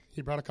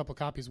He brought a couple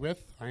copies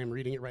with. I am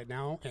reading it right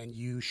now, and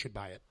you should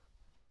buy it.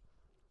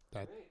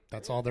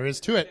 That's all there is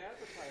to it.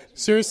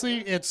 Seriously,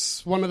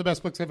 it's one of the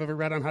best books I've ever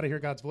read on how to hear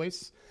God's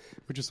voice,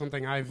 which is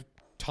something I've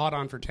taught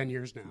on for 10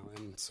 years now.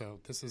 And so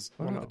this is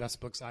one of the best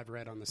books I've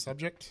read on the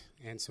subject,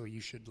 and so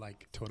you should,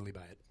 totally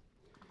buy it.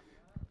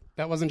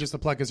 That wasn't just a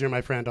plug because you're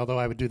my friend, although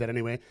I would do that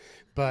anyway,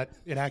 but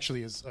it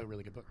actually is a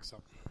really good book. So.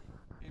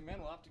 Amen.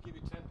 We'll have to give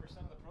you 10%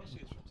 of the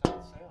proceeds from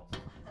tonight's sales.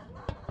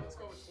 Let's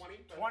go with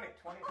 20. 20%.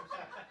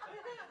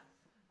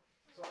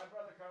 So my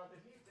brother Carl,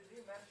 did he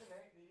mention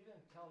anything? You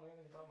didn't tell me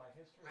anything about my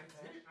history.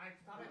 I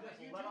thought I let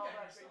you let do all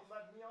that that.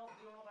 Let me all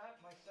do all that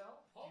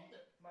myself. Hold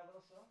it. My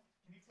little self.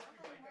 Can you tell me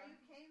where you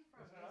came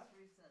from just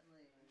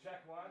recently?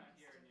 Check one.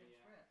 Trip.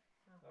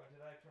 Oh,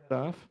 did I turn it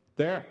off?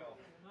 There.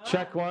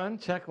 Check one.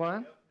 Check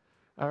one. Yep.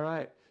 All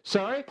right.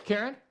 Sorry,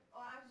 Karen? Oh,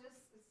 I was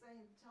just saying,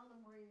 tell them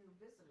where you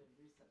visited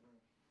recently.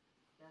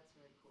 That's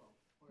very cool.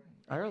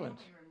 Ireland.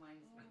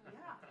 Reminds me.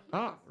 Yeah.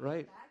 Ah,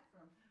 right.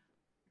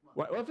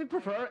 Well, if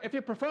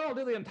you prefer, I'll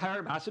do the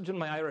entire message in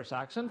my Irish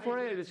accent for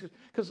you.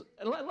 Because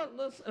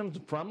I'm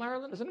from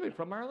Ireland. Is anybody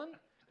from Ireland?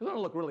 Because I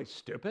don't look really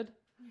stupid.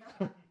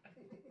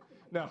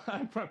 No,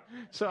 I'm from.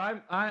 So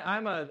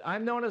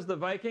I'm known as the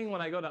Viking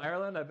when I go to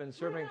Ireland. I've been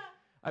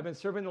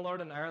serving the Lord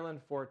in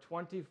Ireland for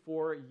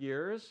 24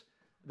 years.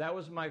 That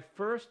was my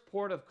first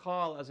port of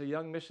call as a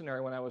young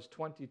missionary when I was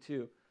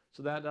 22.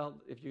 So that,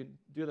 if you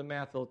do the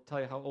math, it'll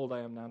tell you how old I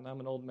am now. I'm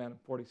an old man. I'm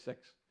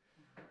 46.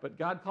 But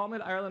God called me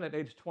to Ireland at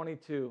age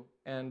 22,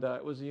 and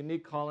it was a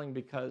unique calling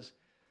because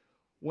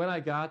when I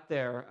got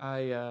there,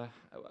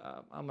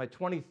 on my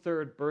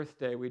 23rd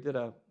birthday, we did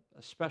a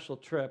special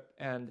trip,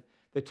 and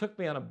they took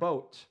me on a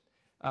boat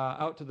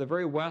out to the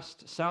very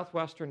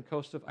southwestern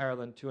coast of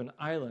Ireland to an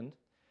island.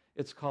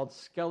 It's called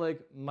Skellig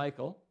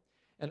Michael.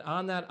 And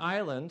on that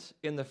island,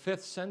 in the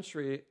 5th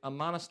century, a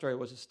monastery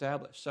was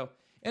established. So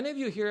any of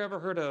you here ever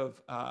heard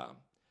of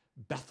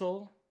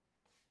Bethel,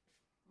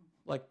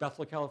 like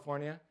Bethel,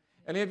 California?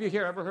 Any of you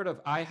here ever heard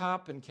of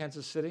IHOP in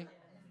Kansas City?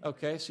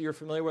 Okay, so you're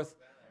familiar with,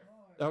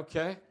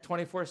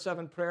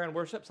 24/7 prayer and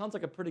worship. Sounds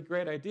like a pretty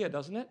great idea,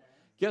 doesn't it?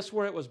 Guess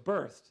where it was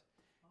birthed?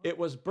 It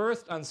was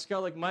birthed on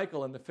Skellig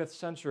Michael in the 5th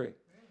century.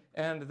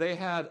 And they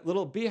had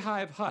little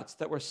beehive huts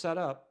that were set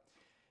up,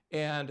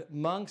 and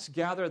monks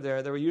gathered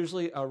there. There were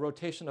usually a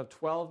rotation of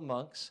 12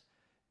 monks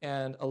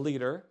and a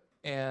leader,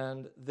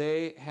 and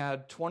they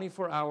had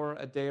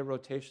 24-hour-a-day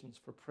rotations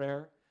for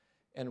prayer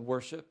and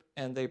worship,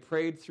 and they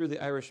prayed through the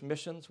Irish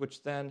missions,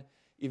 which then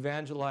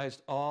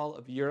evangelized all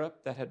of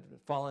Europe that had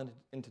fallen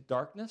into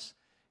darkness.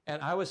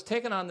 And I was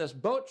taken on this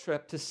boat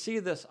trip to see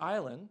this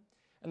island,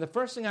 and the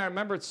first thing I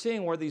remembered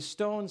seeing were these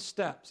stone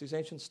steps, these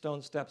ancient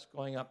stone steps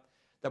going up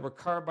that were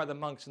carved by the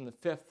monks in the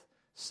 5th,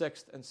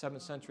 6th, and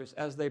 7th centuries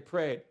as they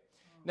prayed.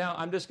 Now,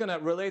 I'm just going to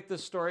relate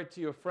this story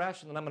to you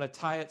afresh, and then I'm going to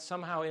tie it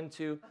somehow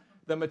into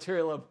the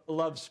material of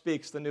Love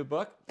Speaks, the new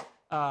book,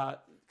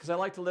 because I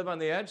like to live on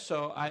the edge,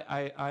 so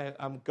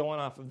I'm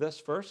going off of this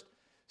first.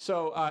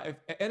 So if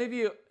any of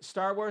you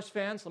Star Wars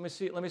fans, let me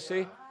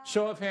see.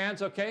 Show of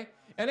hands, okay?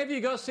 Any of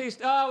you go see, we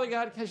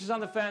got it, she's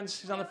on the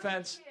fence, Kid. I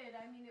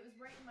mean, it was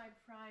right in my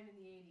prime in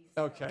the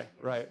 80s. Okay,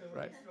 right.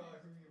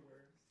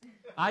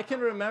 I can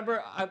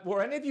remember,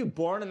 were any of you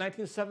born in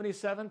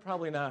 1977?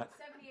 Probably not.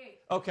 78.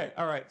 Okay,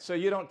 all right, so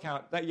you don't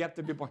count. That you have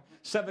to be born.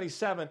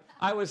 77.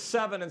 I was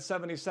 7 in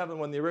 77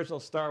 when the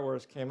original Star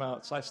Wars came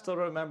out, so I still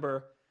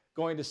remember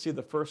going to see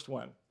the first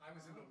one. I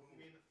was in the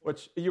womb.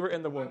 Which, you were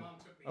in the womb. My mom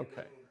took me in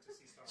the womb to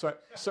see Star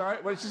Wars. Sorry,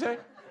 what did you say?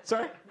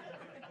 Sorry?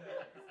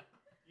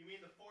 You mean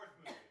the 4th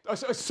movie?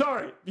 Oh,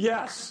 sorry,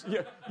 yes.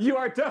 You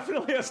are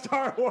definitely a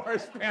Star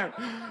Wars fan.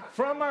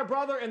 From our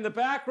brother in the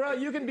back row,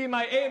 you can be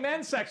my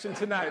amen section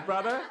tonight,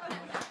 brother.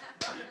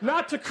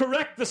 Not to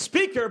correct the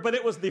speaker, but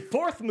it was the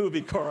 4th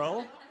movie,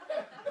 Coral.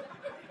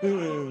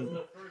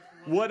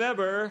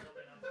 Whatever.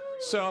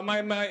 So my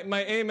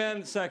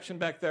amen section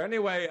back there.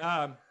 Anyway,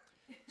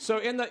 so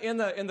in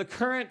the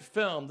current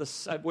film,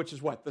 which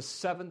is what, the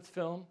 7th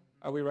film?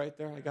 Are we right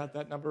there? I got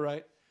that number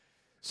right?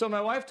 So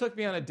my wife took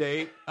me on a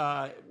date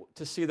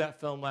to see that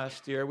film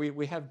last year.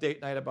 We have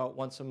date night about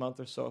once a month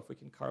or so if we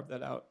can carve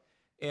that out.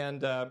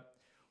 And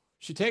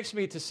she takes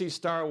me to see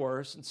Star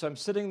Wars, and so I'm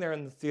sitting there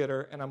in the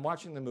theater, and I'm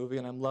watching the movie,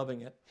 and I'm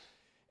loving it.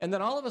 And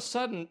then all of a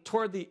sudden,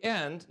 toward the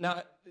end,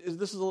 now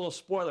this is a little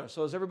spoiler,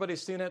 so has everybody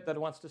seen it that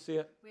wants to see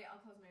it? Wait, I'll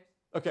close my ears.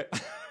 Okay.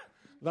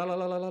 La la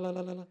la la la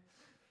la la la.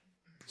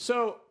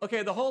 So,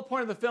 okay, the whole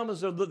point of the film is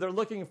they're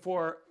looking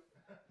for.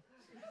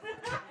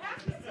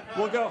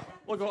 We'll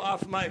go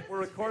off mic.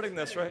 We're recording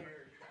this, right?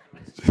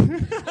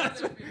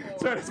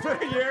 It's been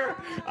a year.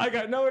 I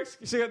got no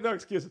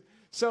excuses.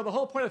 So the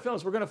whole point of the film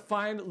is we're going to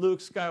find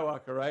Luke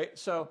Skywalker, right?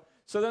 So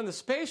then the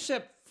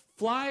spaceship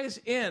flies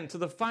into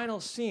the final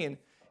scene,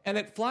 and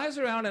it flies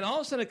around, and all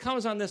of a sudden it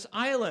comes on this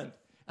island,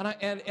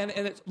 and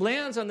it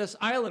lands on this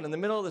island in the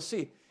middle of the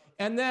sea.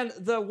 And then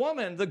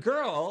the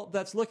girl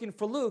that's looking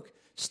for Luke,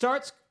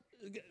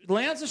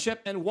 lands the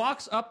ship and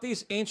walks up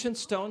these ancient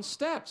stone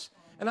steps.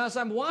 And as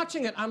I'm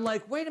watching it, I'm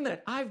like, wait a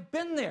minute, I've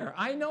been there.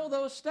 I know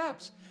those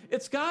steps.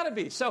 It's got to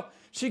be. So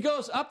she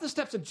goes up the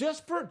steps, and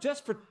just for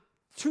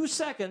 2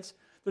 seconds,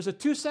 there's a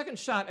 2-second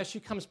shot as she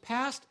comes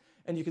past,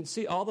 and you can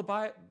see all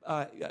the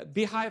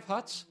beehive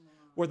huts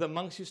where the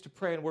monks used to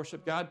pray and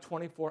worship God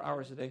 24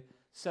 hours a day,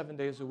 7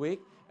 days a week.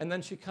 And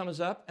then she comes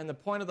up, and the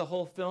point of the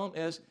whole film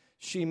is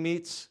she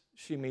gets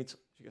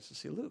to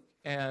see Luke.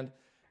 And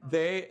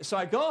so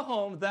I go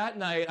home that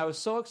night. I was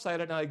so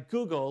excited, and I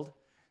Googled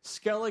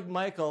Skellig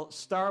Michael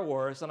Star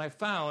Wars, and I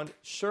found,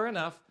 sure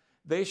enough,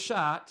 they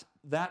shot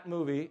that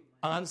movie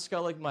on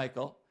Skellig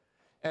Michael.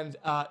 And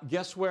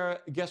guess where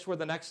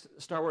the next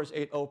Star Wars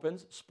 8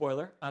 opens?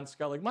 Spoiler, on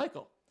Skellig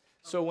Michael.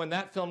 So when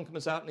that film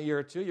comes out in a year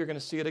or two, you're going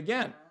to see it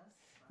again.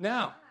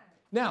 Now,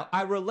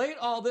 I relate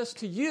all this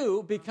to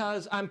you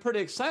because I'm pretty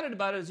excited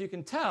about it, as you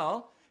can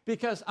tell,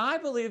 because I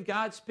believe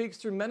God speaks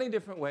through many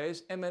different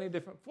ways and many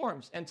different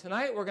forms. And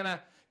tonight we're going to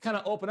kind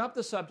of open up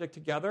the subject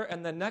together,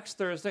 and then next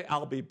Thursday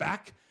I'll be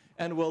back,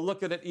 and we'll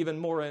look at it even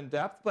more in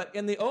depth. But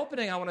in the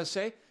opening, I want to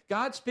say,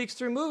 God speaks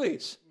through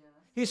movies.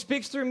 He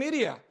speaks through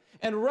media.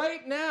 And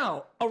right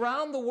now,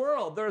 around the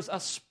world,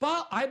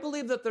 I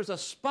believe that there's a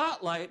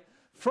spotlight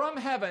from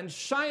heaven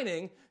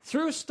shining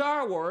through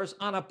Star Wars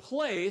on a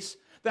place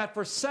that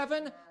for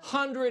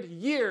 700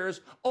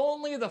 years,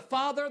 only the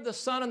Father, the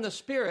Son, and the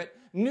Spirit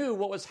knew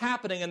what was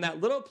happening in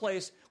that little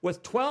place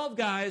with 12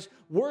 guys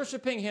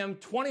worshiping Him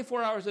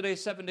 24 hours a day,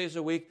 7 days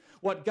a week.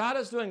 What God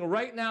is doing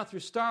right now through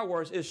Star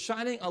Wars is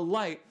shining a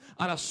light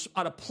on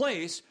a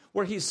place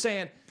where He's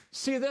saying,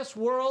 see this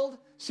world?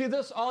 See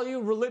this, all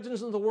you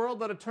religions in the world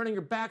that are turning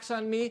your backs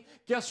on me?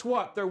 Guess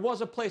what? There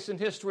was a place in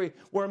history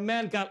where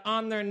men got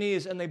on their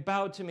knees and they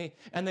bowed to me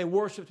and they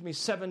worshiped me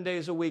 7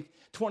 days a week,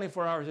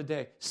 24 hours a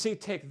day. See,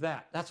 take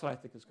that. That's what I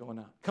think is going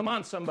on. Come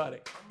on, somebody.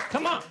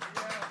 Come on.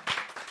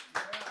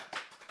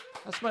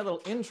 That's my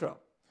little intro.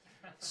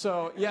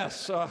 So,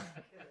 yes,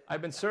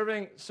 I've been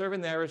serving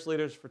the Irish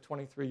leaders for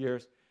 23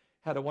 years.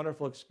 Had a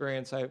wonderful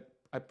experience. I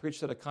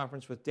preached at a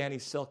conference with Danny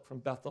Silk from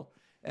Bethel,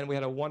 and we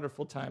had a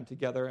wonderful time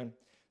together, and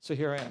so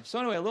here I am. So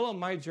anyway, a little of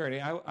my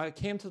journey. I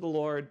came to the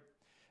Lord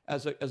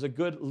as a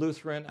good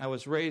Lutheran. I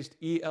was raised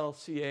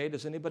ELCA.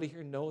 Does anybody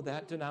here know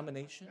that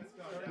denomination?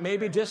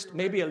 Maybe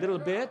a little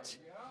bit.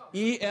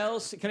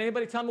 ELC. Can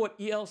anybody tell me what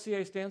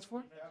ELCA stands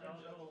for?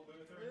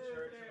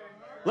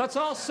 Let's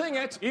all sing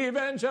it.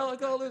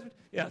 Evangelical Lutheran.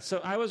 Yeah,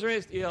 so I was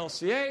raised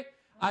ELCA.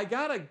 I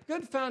got a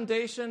good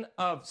foundation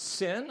of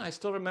sin. I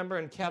still remember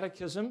in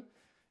catechism,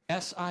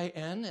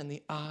 S-I-N, and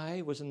the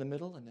I was in the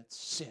middle, and it's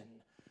sin.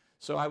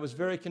 So I was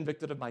very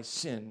convicted of my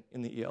sin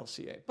in the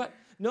ELCA. But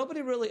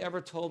nobody really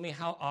ever told me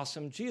how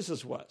awesome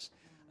Jesus was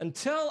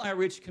until I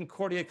reached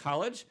Concordia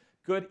College,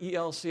 good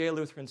ELCA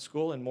Lutheran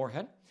school in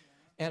Moorhead.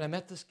 And I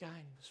met this guy,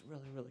 and he was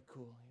really, really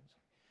cool.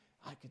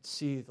 I could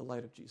see the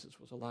light of Jesus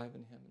was alive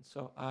in him. And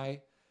so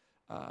I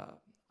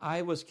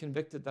was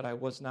convicted that I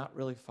was not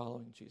really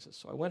following Jesus.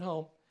 So I went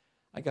home.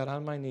 I got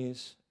on my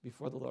knees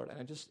before the Lord.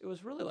 And it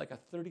was really like a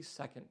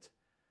 30-second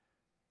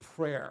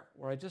prayer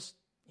where I just,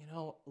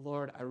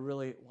 Lord, I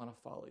really want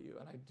to follow you,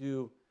 and I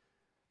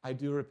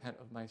do repent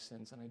of my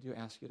sins, and I do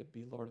ask you to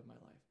be Lord of my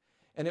life.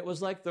 And it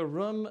was like the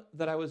room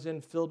that I was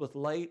in filled with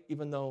light,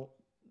 even though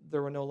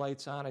there were no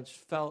lights on. I just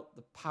felt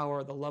the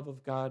power, the love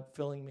of God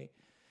filling me.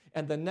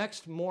 And the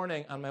next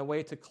morning on my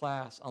way to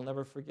class, I'll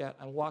never forget,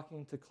 I'm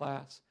walking to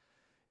class,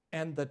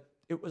 and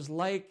it was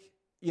like,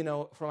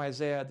 from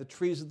Isaiah, the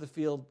trees of the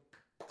field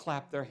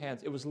clap their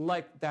hands. It was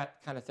like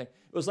that kind of thing.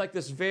 It was like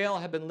this veil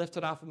had been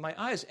lifted off of my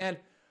eyes, and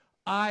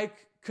I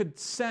could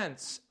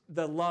sense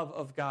the love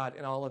of God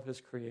in all of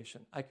His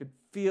creation.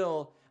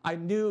 I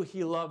knew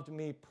He loved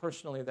me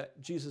personally,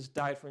 that Jesus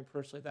died for me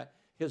personally, that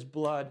His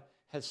blood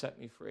has set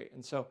me free.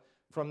 And so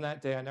from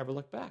that day, I never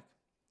looked back.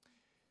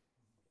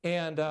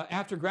 And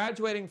after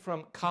graduating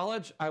from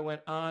college, I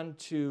went on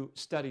to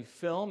study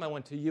film. I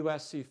went to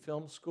USC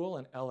Film School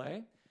in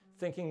LA,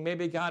 thinking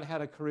maybe God had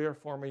a career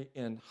for me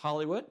in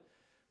Hollywood.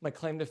 My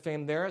claim to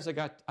fame there is I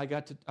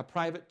got to a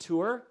private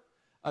tour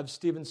of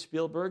Steven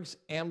Spielberg's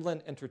Amblin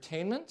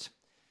Entertainment,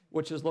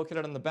 which is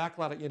located on the back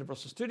lot at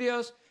Universal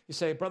Studios. You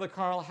say, Brother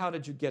Carl, how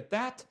did you get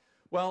that?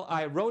 Well,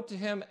 I wrote to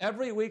him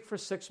every week for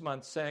 6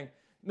 months saying,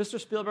 Mr.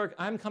 Spielberg,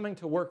 I'm coming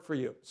to work for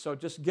you, so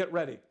just get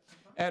ready.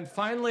 And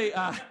finally,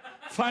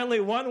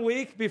 1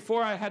 week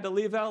before I had to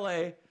leave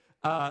LA,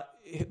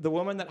 the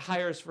woman that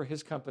hires for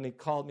his company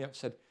called me up and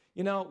said,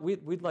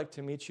 we'd like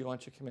to meet you. Why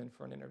don't you come in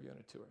for an interview and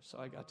a tour? So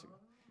I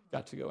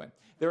got to go in.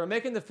 They were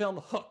making the film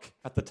Hook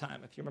at the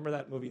time, if you remember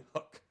that movie,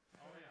 Hook,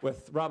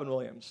 with Robin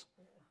Williams.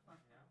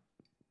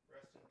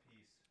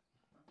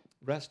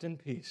 Rest in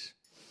peace.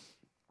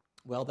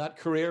 Well, that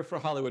career for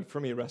Hollywood for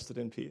me rested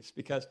in peace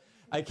because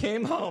I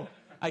came home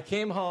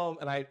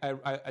and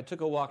I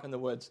took a walk in the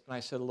woods and I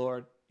said,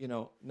 Lord,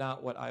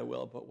 not what I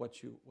will, but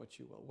what you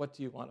will. What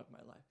do you want of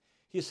my life?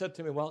 He said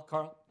to me, well,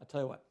 Carl, I'll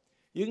tell you what.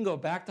 You can go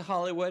back to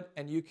Hollywood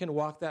and you can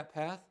walk that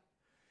path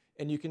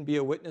and you can be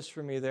a witness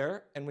for me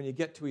there. And when you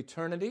get to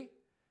eternity,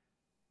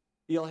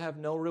 you'll have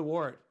no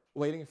reward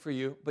waiting for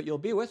you, but you'll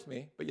be with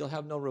me, but you'll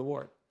have no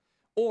reward.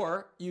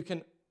 Or you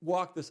can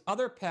walk this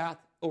other path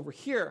over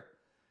here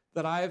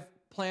that I've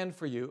planned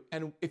for you.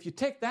 And if you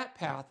take that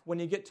path, when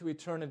you get to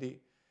eternity,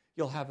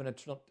 you'll have an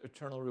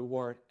eternal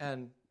reward.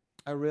 And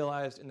I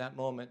realized in that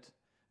moment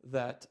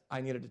that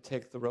I needed to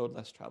take the road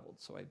less traveled,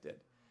 so I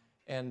did.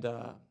 And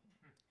I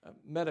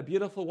met a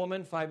beautiful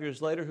woman 5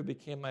 years later who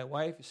became my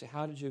wife. You say,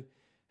 how did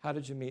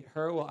you meet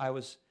her? Well, I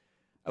was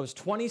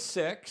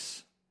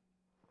 26.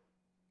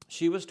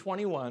 She was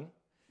 21.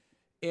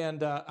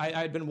 And I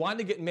had been wanting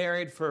to get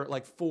married for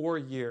like 4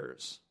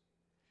 years.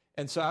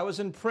 And so I was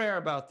in prayer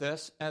about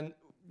this, and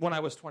when I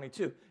was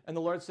 22. And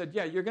the Lord said,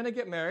 yeah, you're going to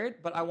get married,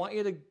 but I want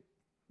you to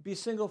be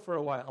single for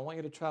a while. I want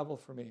you to travel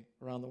for me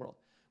around the world,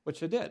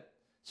 which I did.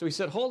 So he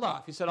said, hold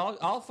off. He said,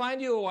 I'll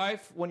find you a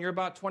wife when you're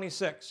about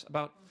 26.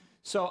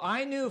 So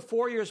I knew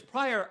 4 years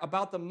prior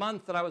about the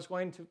month that I was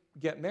going to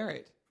get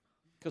married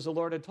because the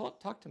Lord had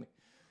talked to me.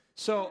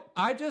 So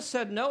I just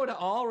said no to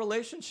all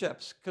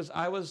relationships because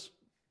I was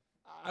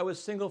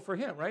single for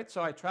him, right?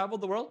 So I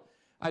traveled the world.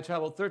 I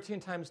traveled 13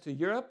 times to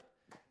Europe,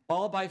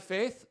 all by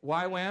faith.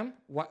 YWAM,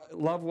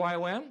 love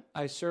YWAM.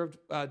 I served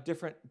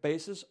different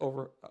bases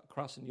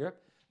across in Europe.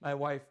 My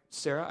wife,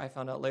 Sarah, I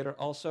found out later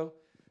also,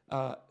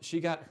 she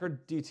got her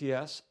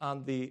DTS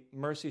on the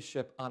Mercy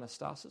ship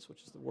Anastasis,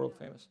 which is the world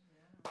famous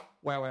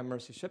YWAM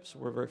Mercy ship, so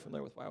we're very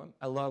familiar with YWAM.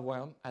 I love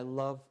YWAM. I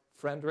love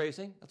friend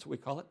raising. That's what we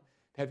call it.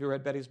 Have you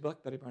read Betty's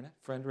book, Betty Barnett?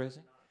 Friend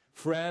raising?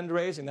 Friend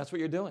raising, that's what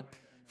you're doing.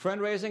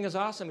 Friend raising is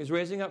awesome. He's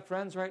raising up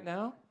friends right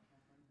now.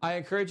 I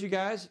encourage you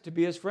guys to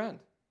be his friend.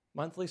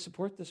 Monthly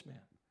support this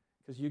man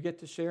because you get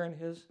to share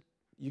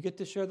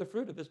the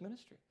fruit of his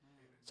ministry.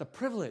 It's a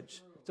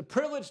privilege. It's a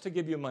privilege to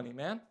give you money,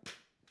 man.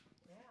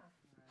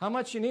 How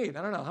much you need?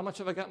 I don't know. How much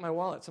have I got in my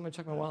wallet? Somebody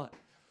check my wallet.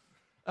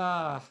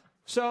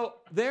 So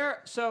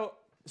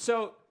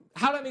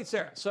how did I meet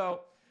Sarah?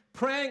 So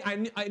praying,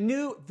 I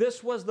knew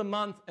this was the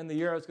month and the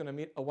year I was going to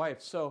meet a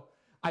wife. So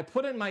I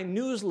put in my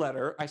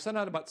newsletter, I sent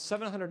out about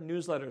 700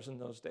 newsletters in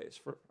those days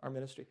for our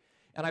ministry.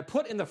 And I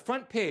put in the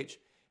front page,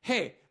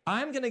 hey,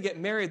 I'm going to get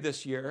married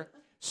this year.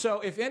 So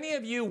if any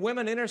of you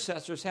women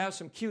intercessors have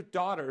some cute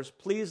daughters,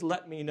 please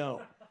let me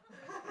know.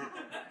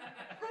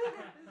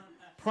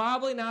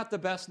 Probably not the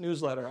best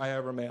newsletter I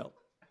ever mailed.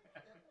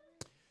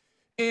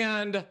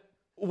 And,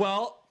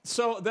 well,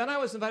 so then I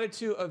was invited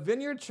to a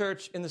vineyard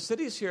church in the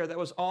cities here that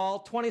was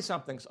all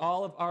 20-somethings,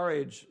 all of our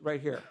age right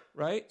here,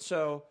 right?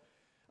 So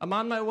I'm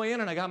on my way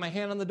in, and I got my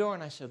hand on the door,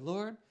 and I said,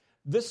 Lord,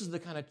 this is the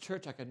kind of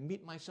church I could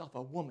meet myself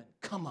a woman.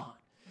 Come on.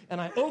 And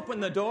I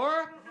opened the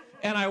door,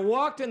 and I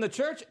walked in the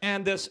church,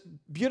 and this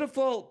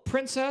beautiful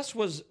princess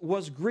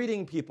was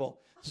greeting people.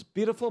 This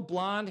beautiful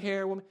blonde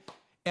hair woman,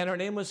 and her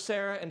name was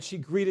Sarah, and she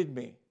greeted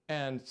me.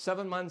 And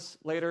 7 months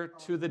later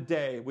to the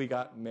day, we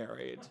got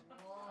married.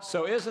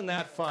 So isn't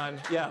that fun?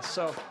 Yeah,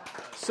 so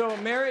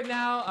married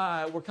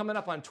now. We're coming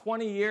up on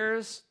 20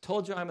 years.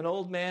 Told you I'm an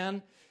old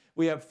man.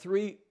 We have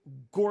 3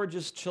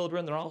 gorgeous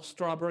children. They're all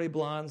strawberry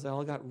blondes. They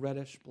all got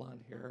reddish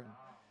blonde hair.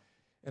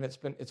 And it's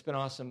been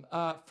awesome.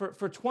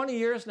 For 20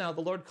 years now,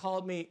 the Lord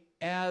called me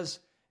as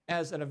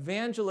an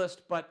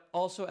evangelist, but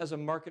also as a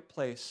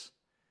marketplace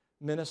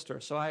minister.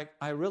 So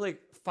I really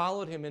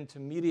followed him into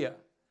media.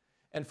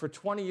 And for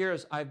 20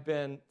 years, I've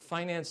been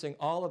financing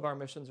all of our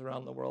missions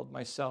around the world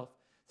myself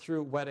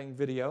through wedding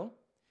video.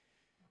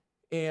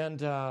 And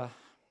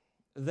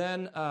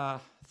then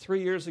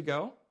 3 years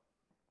ago,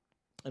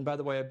 and by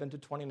the way, I've been to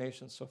 20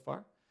 nations so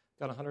far.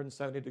 Got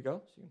 170 to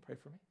go, so you can pray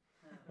for me.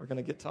 We're going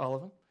to get to all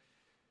of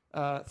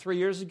them. 3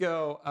 years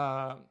ago,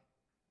 I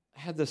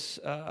had this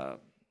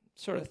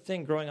sort of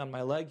thing growing on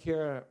my leg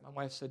here. My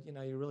wife said,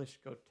 you really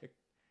should go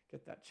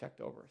get that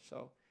checked over.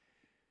 So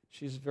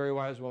she's a very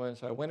wise woman.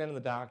 So I went in to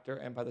the doctor,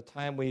 and by the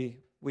time we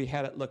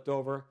had it looked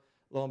over,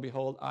 lo and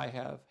behold, I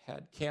have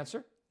had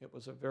cancer. It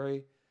was a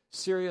very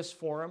serious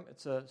form.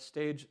 It's a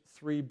stage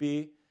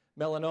 3B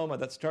melanoma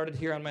that started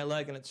here on my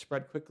leg, and it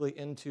spread quickly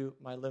into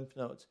my lymph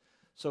nodes.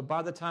 So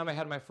by the time I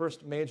had my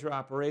first major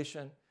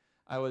operation,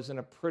 I was in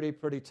a pretty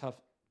tough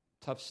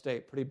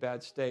state, pretty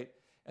bad state.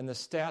 And the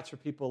stats for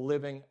people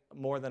living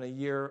more than a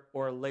year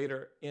or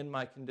later in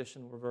my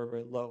condition were very,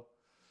 very low.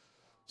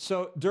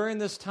 So during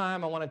this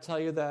time, I want to tell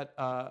you that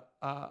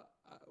I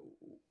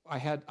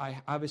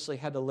obviously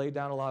had to lay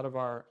down a lot of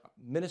our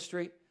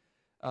ministry,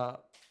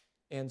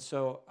 and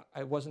so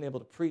I wasn't able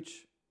to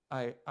preach.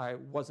 I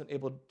wasn't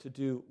able to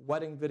do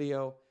wedding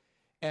video,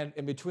 and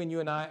in between you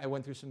and I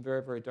went through some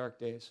very, very dark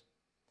days.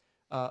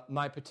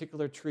 My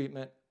particular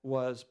treatment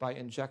was by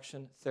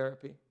injection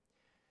therapy,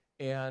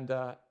 and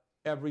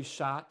every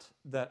shot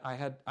that I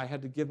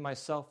had to give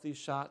myself these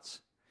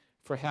shots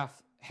for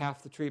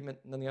half the treatment,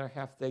 and then the other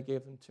half they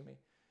gave them to me.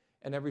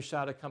 And every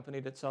shot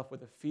accompanied itself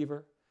with a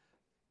fever.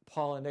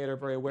 Paul and Nate are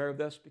very aware of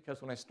this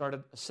because when I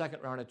started a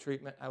second round of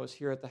treatment, I was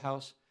here at the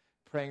house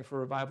praying for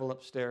revival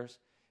upstairs.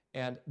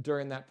 And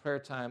during that prayer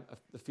time,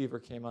 the fever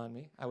came on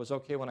me. I was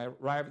okay when I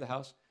arrived at the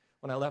house.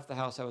 When I left the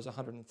house, I was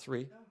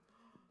 103.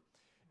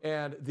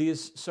 And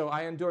so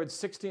I endured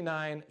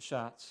 69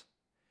 shots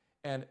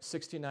and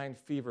 69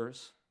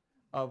 fevers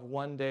of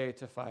 1 day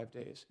to 5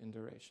 days in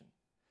duration.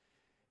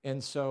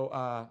 And so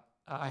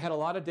I had a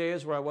lot of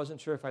days where I wasn't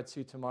sure if I'd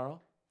see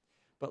tomorrow.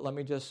 But let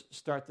me just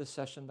start this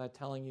session by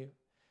telling you,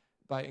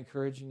 by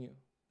encouraging you,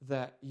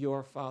 that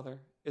your Father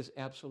is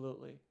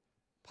absolutely,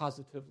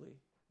 positively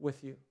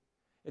with you.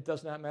 It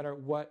does not matter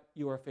what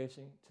you are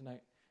facing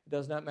tonight. It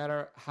does not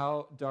matter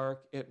how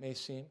dark it may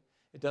seem.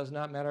 It does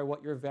not matter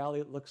what your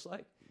valley looks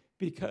like,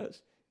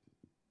 because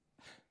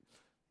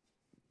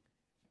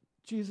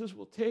Jesus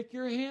will take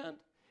your hand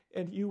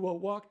and you will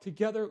walk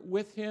together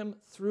with him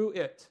through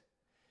it.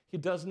 He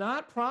does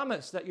not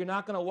promise that you're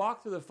not going to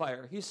walk through the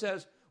fire. He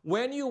says,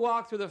 when you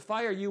walk through the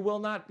fire, you will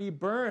not be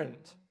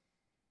burned.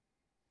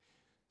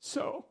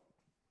 So,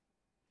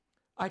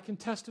 I can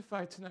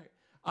testify tonight.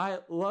 I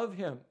love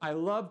him. I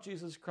love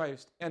Jesus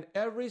Christ. And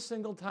every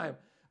single time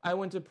I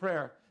went to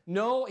prayer,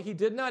 no, he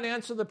did not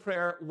answer the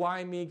prayer,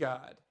 why me,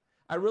 God?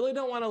 I really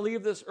don't want to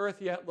leave this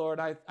earth yet, Lord.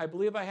 I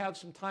believe I have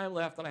some time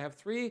left, and I have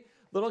 3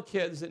 little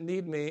kids that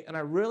need me, and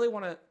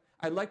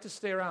I'd like to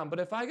stay around. But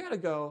if I got to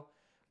go,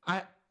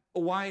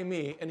 why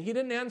me? And he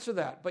didn't answer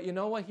that. But you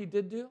know what he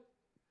did do?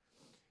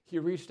 He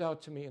reached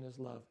out to me in his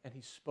love, and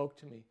he spoke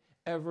to me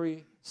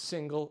every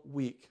single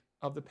week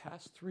of the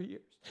past 3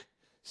 years.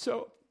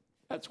 So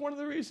that's one of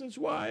the reasons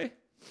why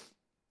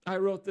I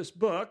wrote this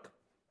book,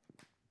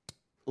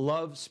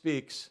 Love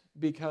Speaks,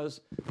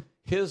 because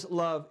his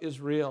love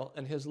is real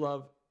and his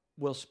love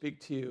will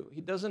speak to you.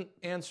 He doesn't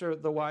answer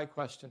the why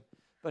question,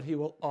 but he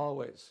will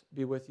always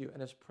be with you,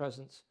 and his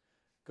presence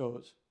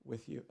goes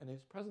with you, and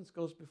his presence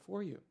goes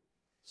before you.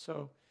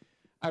 So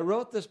I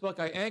wrote this book.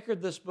 I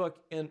anchored this book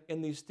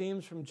in these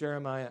themes from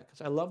Jeremiah,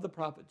 because I love the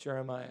prophet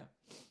Jeremiah,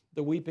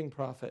 the weeping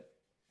prophet.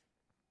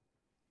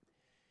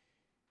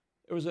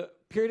 There was a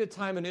period of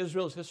time in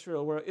Israel's history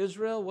where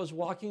Israel was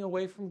walking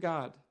away from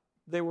God.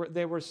 They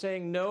were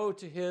saying no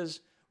to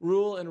his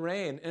rule and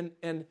reign.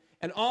 And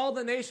all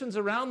the nations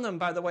around them,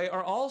 by the way,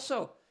 are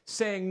also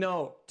saying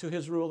no to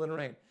his rule and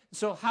reign.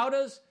 So how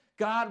does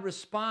God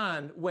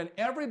respond when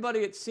everybody,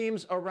 it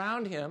seems,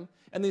 around him,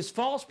 and these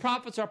false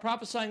prophets are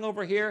prophesying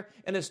over here,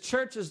 and his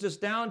church is just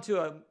down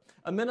to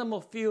a minimal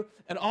few,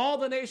 and all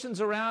the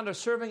nations around are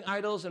serving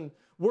idols and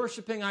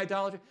worshiping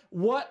idolatry?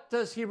 What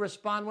does he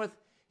respond with?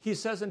 He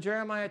says in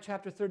Jeremiah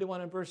chapter 31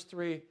 and verse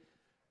 3,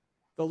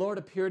 the Lord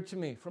appeared to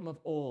me from of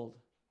old,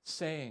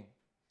 saying,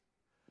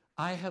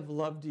 I have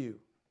loved you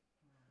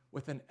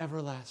with an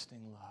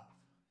everlasting love.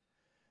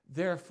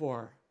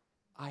 Therefore,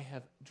 I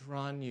have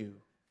drawn you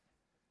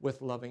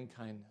with loving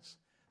kindness.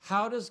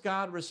 How does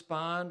God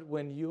respond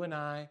when you and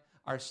I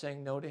are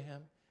saying no to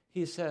him?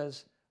 He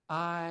says,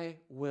 I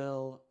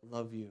will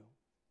love you.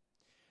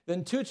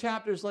 Then 2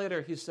 chapters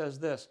later, he says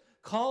this,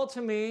 call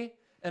to me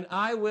and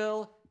I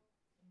will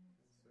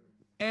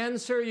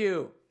answer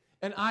you.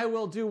 And I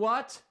will do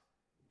what?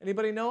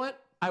 Anybody know it?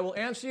 I will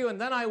answer you,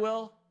 and then I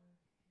will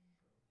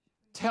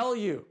tell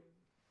you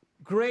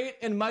great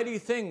and mighty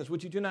things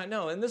which you do not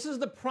know. And this is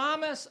the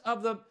promise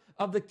of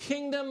the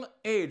kingdom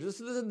age.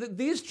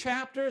 These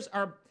chapters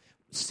are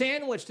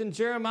sandwiched in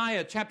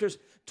Jeremiah. Chapters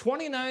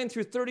 29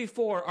 through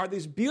 34 are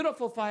these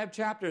beautiful 5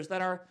 chapters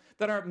that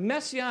are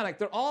messianic.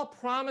 They're all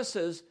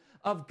promises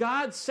of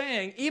God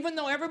saying, even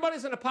though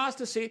everybody's in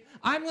apostasy,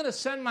 I'm going to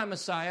send my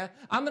Messiah,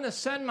 I'm going to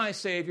send my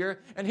Savior,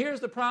 and here's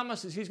the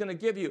promises he's going to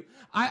give you.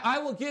 I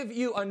will give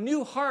you a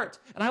new heart,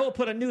 and I will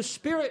put a new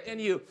spirit in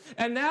you.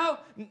 And now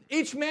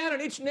each man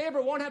and each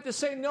neighbor won't have to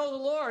say no to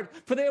the Lord,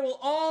 for they will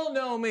all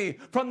know me,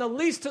 from the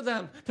least of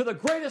them to the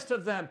greatest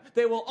of them.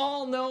 They will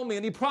all know me.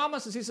 And he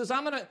promises, he says,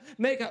 I'm going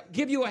to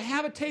give you a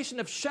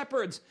habitation of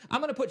shepherds. I'm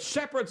going to put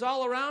shepherds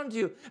all around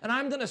you, and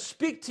I'm going to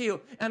speak to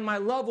you, and my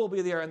love will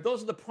be there. And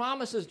those are the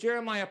promises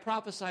Jeremiah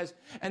prophesies,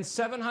 and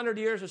 700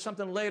 years or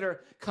something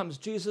later comes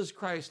Jesus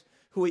Christ,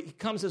 who he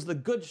comes as the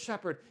good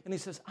shepherd, and he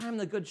says, I'm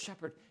the good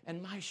shepherd,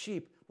 and my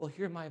sheep will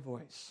hear my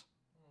voice.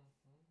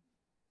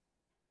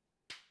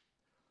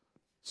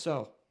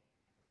 So,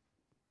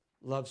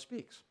 love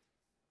speaks.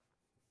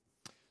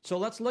 So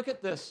let's look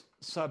at this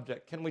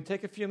subject. Can we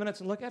take a few minutes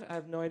and look at it? I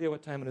have no idea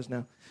what time it is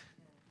now.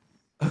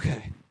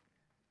 Okay.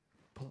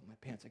 Pull up my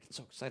pants. I get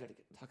so excited to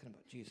get talking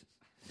about Jesus.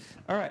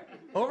 All right,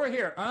 over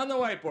here on the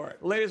whiteboard,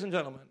 ladies and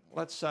gentlemen,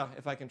 let's,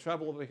 if I can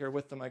travel over here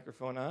with the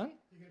microphone on.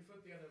 You can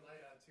flip the other light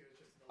on too.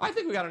 I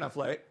think we got enough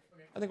light.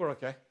 Okay. I think we're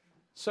okay.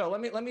 So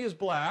let me use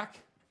black,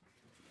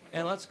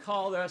 and let's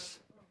call this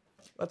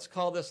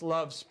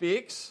Love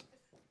Speaks.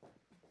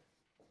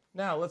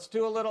 Now let's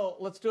do a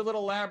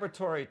little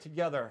laboratory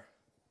together.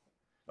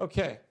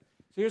 Okay,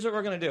 so here's what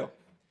we're going to do.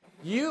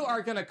 You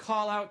are going to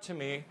call out to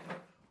me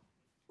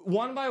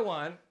one by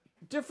one.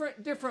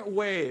 Different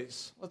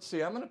ways. Let's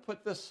see, I'm going to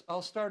put this,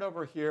 I'll start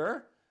over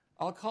here.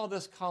 I'll call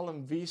this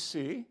column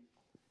VC,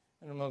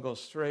 and then we'll go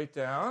straight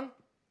down.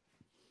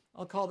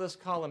 I'll call this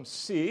column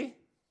C.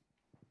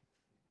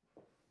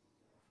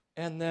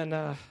 And then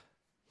we'll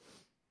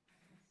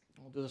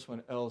do this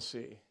one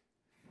LC.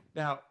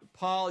 Now,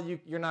 Paul,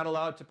 you're not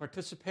allowed to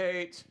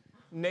participate.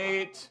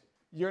 Nate,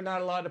 you're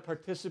not allowed to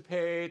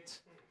participate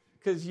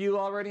because you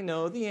already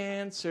know the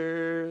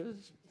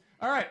answers.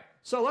 All right.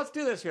 So let's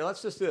do this here.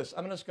 Let's just do this.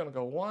 I'm just going to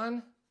go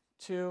 1,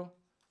 2,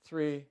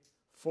 3,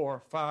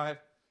 4, 5,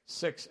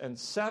 6, and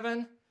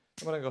 7.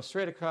 I'm going to go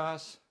straight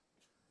across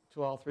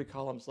to all three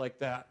columns like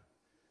that.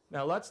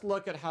 Now let's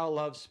look at how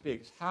love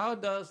speaks. How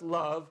does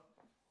love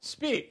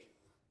speak?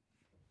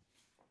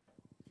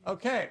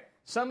 Okay,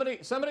 somebody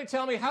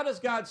tell me, how does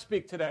God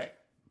speak today?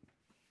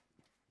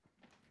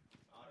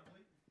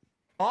 Audibly?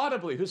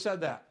 Audibly. Who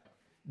said that?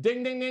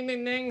 Ding, ding, ding,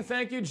 ding, ding.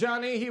 Thank you,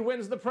 Johnny. He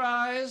wins the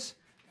prize.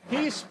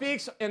 He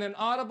speaks in an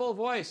audible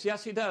voice.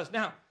 Yes, he does.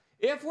 Now,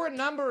 if we're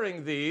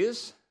numbering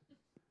these,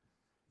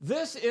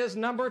 this is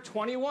number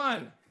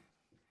 21.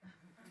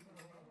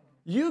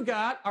 You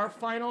got our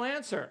final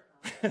answer.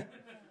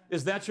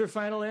 Is that your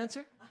final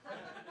answer?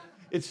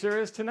 It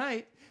sure is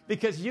tonight,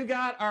 because you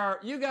got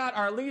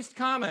our least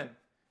common.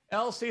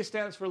 LC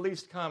stands for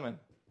least common.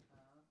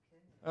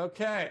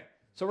 Okay.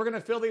 So we're going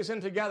to fill these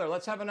in together.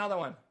 Let's have another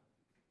one.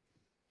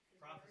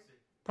 Prophecy.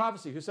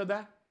 Prophecy. Who said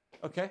that?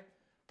 Okay.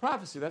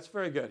 Prophecy. That's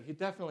very good. He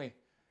definitely.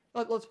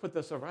 Let's put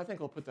this over. I think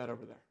we'll put that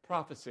over there.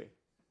 Prophecy.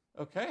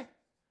 Okay.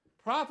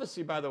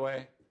 Prophecy, by the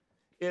way,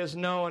 is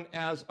known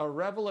as a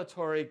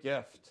revelatory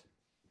gift.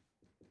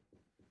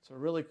 It's a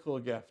really cool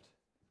gift.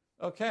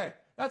 Okay.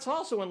 That's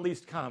also in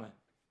least common.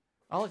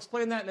 I'll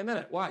explain that in a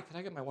minute. Why? Can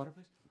I get my water,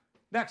 please?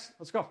 Next.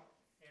 Let's go.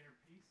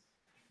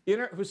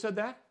 Inner peace. Who said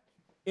that?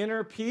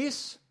 Inner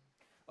peace.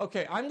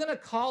 Okay, I'm going to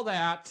call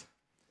that.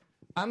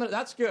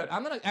 That's good.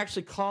 I'm going to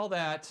actually call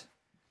that.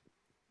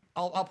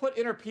 I'll put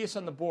inner peace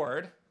on the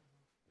board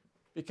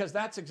because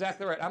that's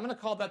exactly right. I'm going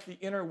to call that the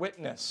inner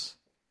witness.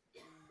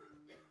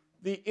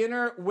 The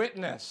inner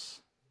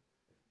witness.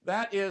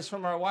 That is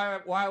from our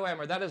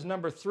YWAMer. That is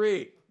number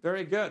 3.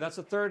 Very good. That's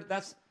the third.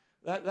 That's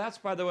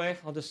by the way.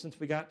 Since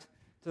we got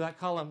to that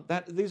column,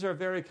 these are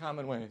very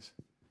common ways.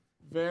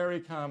 Very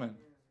common.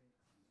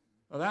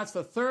 Well, that's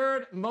the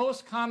third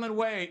most common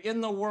way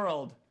in the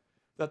world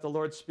that the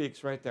Lord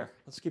speaks right there.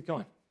 Let's keep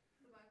going.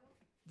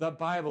 The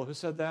Bible. Who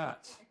said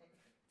that?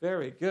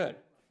 Very good.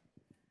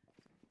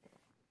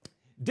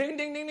 Ding,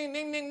 ding, ding, ding,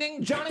 ding, ding,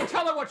 ding. Johnny,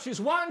 tell her what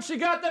she's won. She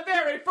got the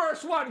very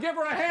first one. Give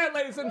her a hand,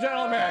 ladies and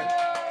gentlemen.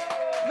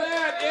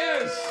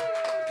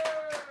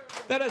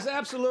 That is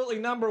absolutely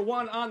number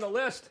 1 on the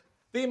list.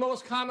 The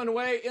most common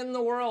way in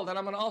the world. And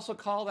I'm going to also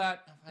call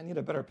that, I need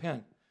a better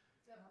pen.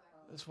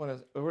 This one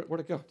is, where'd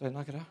it go? Did I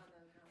knock it out?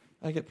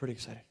 I get pretty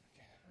excited.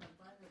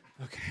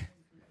 Okay.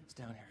 It's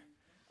down here.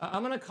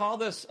 I'm going to call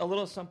this a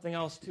little something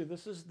else too.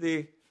 This is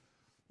the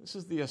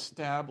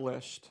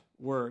established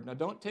word. Now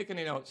don't take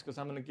any notes because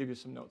I'm going to give you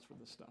some notes for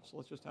this stuff. So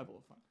let's just have a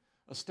little fun.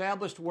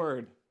 Established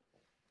word.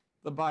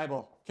 The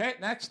Bible. Okay,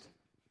 next.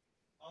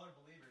 Other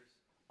believers.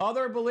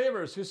 Other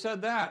believers. Who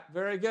said that?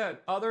 Very good.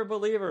 Other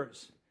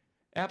believers.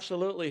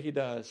 Absolutely he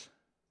does.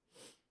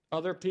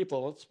 Other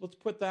people. Let's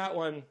put that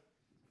one. I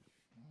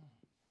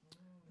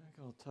think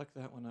I'll tuck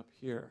that one up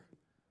here.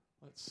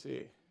 Let's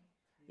see.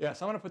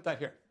 Yes, I'm going to put that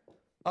here.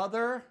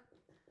 Other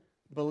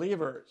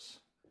believers.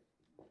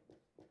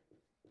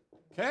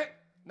 Okay,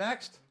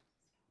 next.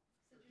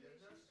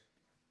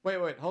 Wait,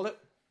 hold it.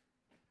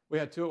 We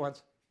had 2 at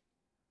once.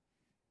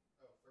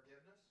 Oh,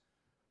 forgiveness?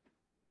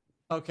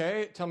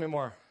 Okay, tell me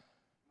more.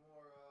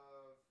 More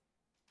of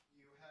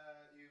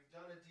you've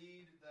done a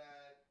deed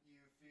that you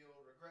feel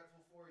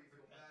regretful for, you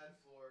feel bad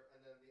for,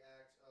 and then the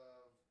act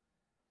of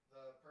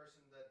the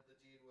person that the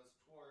deed was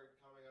toward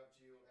coming up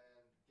to you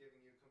and giving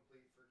you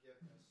complete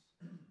forgiveness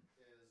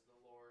is the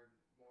Lord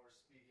more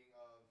speaking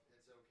of,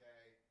 it's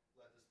okay,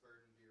 let this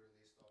burden be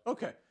released off.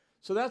 Okay,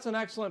 so that's an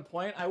excellent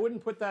point. I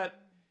wouldn't put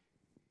that,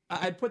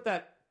 I'd put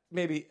that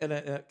maybe in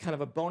a kind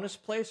of a bonus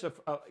place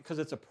because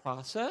it's a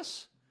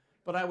process,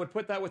 but I would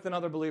put that within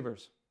other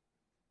believers.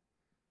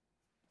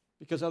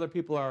 Because other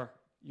people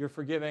you're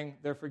forgiving,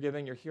 they're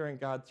forgiving, you're hearing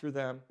God through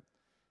them,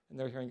 and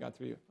they're hearing God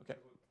through you. Okay.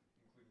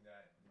 Including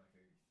that in like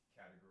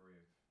a category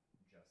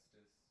of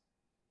justice.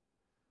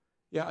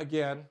 Yeah,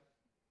 again.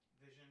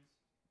 Visions.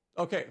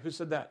 Okay, who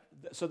said that?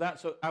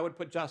 So I would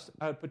put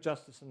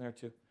justice in there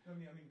too. I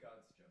mean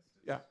God's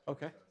justice. Yeah,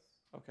 okay.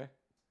 Okay.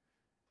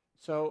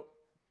 So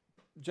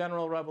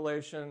general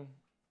revelation,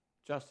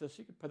 justice,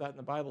 you could put that in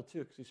the Bible too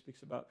because he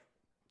speaks about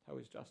how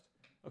he's just.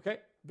 Okay,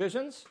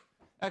 visions?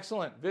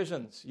 Excellent.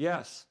 Visions,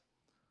 yes.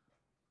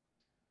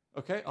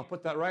 Okay, I'll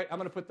put that right. I'm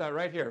going to put that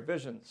right here.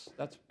 Visions.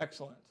 That's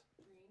excellent.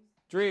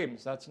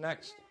 Dreams. That's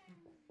next.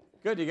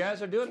 Good. You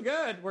guys are doing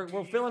good. We're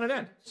filling it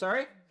in.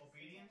 Sorry?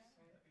 Obedience.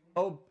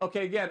 Oh,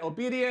 okay. Again,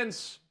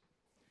 obedience.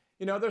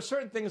 You know, there's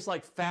certain things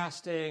like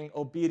fasting,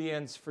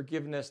 obedience,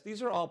 forgiveness.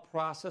 These are all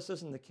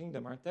processes in the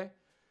kingdom, aren't they?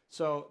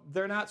 So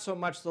they're not so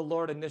much the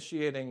Lord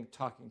initiating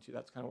talking to you.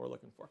 That's kind of what we're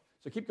looking for.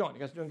 So keep going.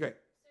 You guys are doing great.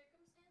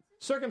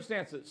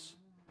 Circumstances.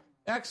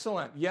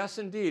 Excellent. Yes,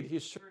 indeed. He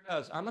sure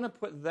does. I'm going to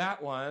put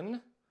that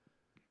one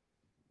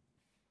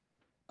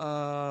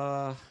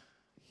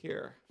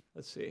here.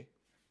 Let's see.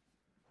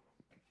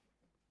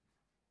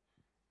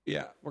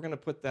 Yeah, we're going to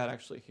put that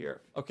actually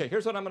here. Okay,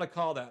 here's what I'm going to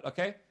call that,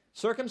 okay?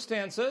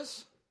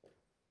 Circumstances.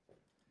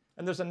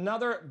 And there's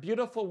another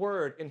beautiful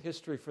word in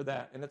history for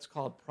that, and it's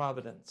called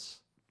providence.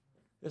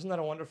 Isn't that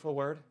a wonderful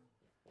word?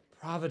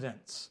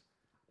 Providence.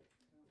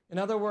 In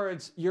other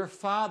words, your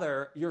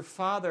father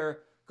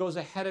goes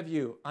ahead of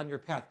you on your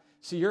path.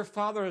 See, your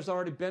Father has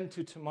already been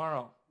to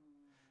tomorrow.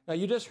 Now,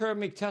 you just heard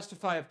me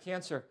testify of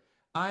cancer.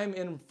 I'm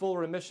in full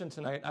remission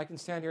tonight. I can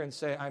stand here and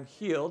say I'm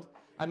healed.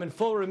 I'm in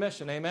full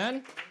remission.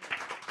 Amen?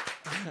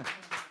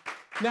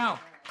 Now,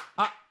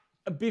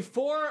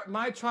 before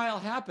my trial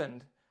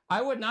happened,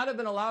 I would not have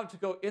been allowed to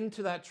go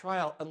into that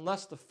trial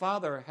unless the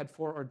Father had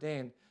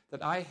foreordained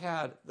that I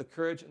had the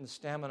courage and the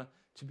stamina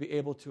to be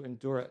able to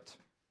endure it.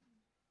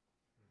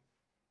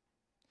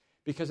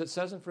 Because it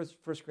says in 1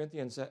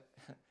 Corinthians that,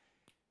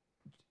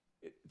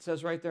 it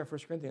says right there in 1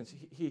 Corinthians,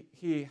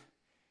 he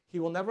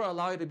will never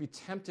allow you to be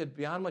tempted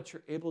beyond what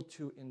you're able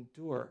to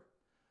endure.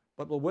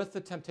 But with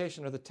the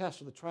temptation or the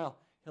test or the trial,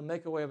 he'll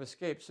make a way of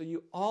escape. So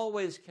you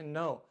always can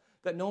know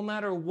that no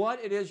matter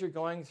what it is you're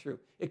going through,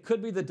 it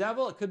could be the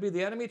devil, it could be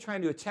the enemy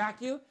trying to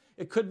attack you,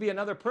 it could be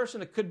another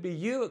person, it could be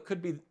you, it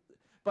could be...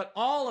 But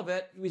all of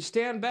it, we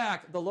stand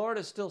back, the Lord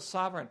is still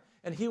sovereign.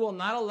 And he will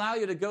not allow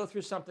you to go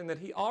through something that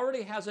he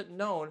already hasn't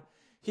known.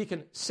 He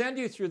can send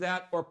you through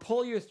that or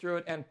pull you through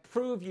it and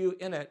prove you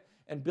in it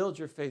and build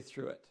your faith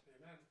through it.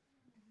 Amen.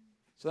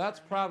 So that's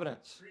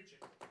providence. Preach it.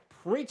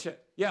 Preach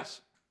it.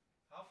 Yes.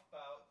 How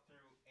about through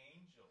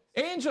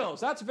angels? Angels.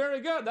 That's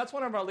very good. That's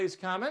one of our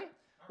least common.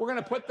 We're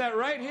going to put that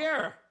right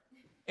here.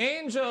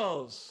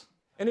 Angels.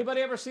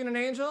 Anybody ever seen an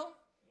angel?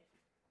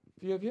 A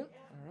few of you?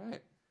 All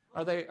right.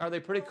 Are they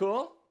pretty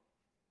cool?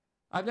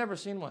 I've never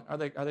seen one. Are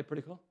they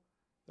pretty cool?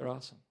 They're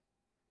awesome.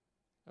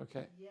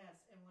 Okay. Yes,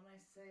 and when I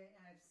say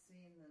I've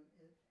seen them,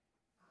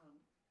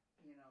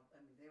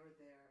 they were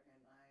there,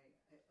 and I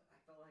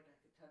felt like I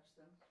could touch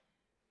them,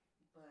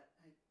 but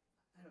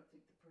I don't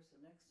think the person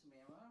next to me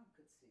around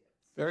could see it.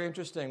 Very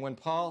interesting. When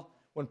Paul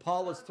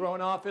was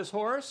thrown off his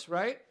horse,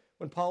 right?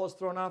 When Paul was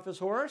thrown off his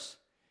horse,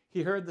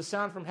 he heard the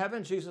sound from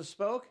heaven. Jesus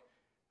spoke.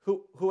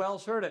 Who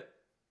else heard it?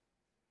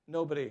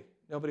 Nobody.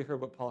 Nobody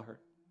heard what Paul heard.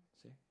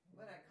 See?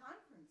 But at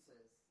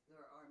conferences, there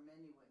are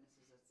many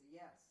witnesses that say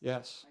yes.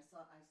 Yes. I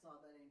saw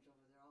that angel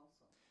over there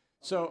also.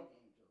 So,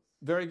 Many angels.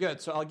 very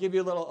good. So I'll give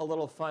you a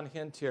little fun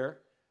hint here,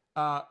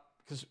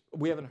 because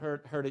we haven't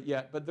heard it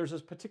yet. But there's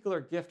this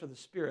particular gift of the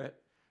Spirit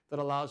that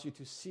allows you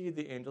to see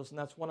the angels, and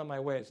that's one of my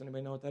ways.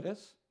 Anybody know what that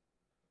is?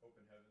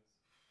 Open heavens.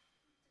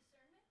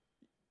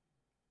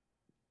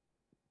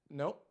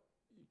 Nope.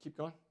 Keep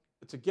going.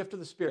 It's a gift of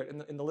the Spirit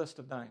in the list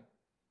of 9. Discerning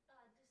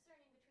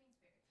between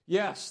spirits.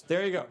 Yes,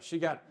 there you go. She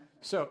got it.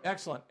 So,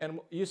 excellent. And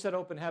you said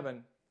open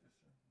heaven.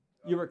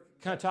 You were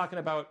kind of talking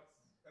about...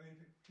 I mean,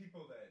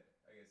 people that,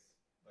 I guess,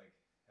 like,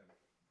 have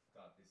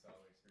thought they saw,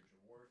 like, spiritual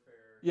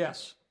warfare.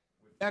 Yes.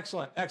 With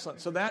Excellent.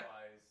 So that...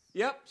 eyes.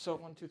 Yep. So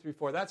 1, 2, 3,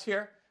 4. That's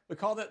here. We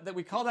call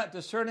that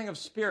discerning of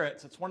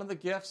spirits. It's one of the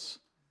gifts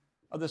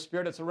of the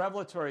Spirit. It's a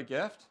revelatory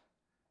gift.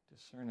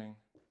 Discerning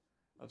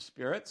of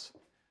spirits.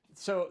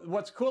 So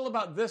what's cool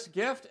about this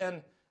gift,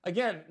 and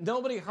again,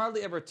 nobody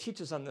hardly ever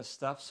teaches on this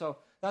stuff, so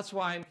that's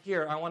why I'm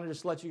here. I want to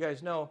just let you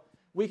guys know,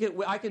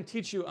 I can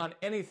teach you on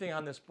anything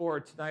on this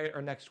board tonight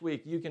or next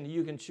week. You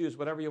can choose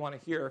whatever you want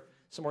to hear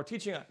some more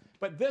teaching on.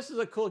 But this is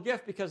a cool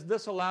gift because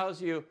this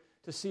allows you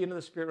to see into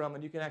the spirit realm,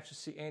 and you can actually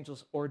see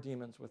angels or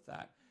demons with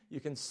that. You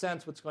can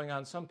sense what's going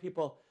on. Some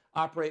people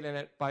operate in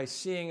it by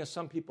seeing,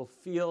 some people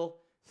feel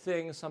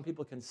things, some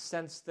people can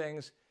sense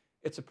things.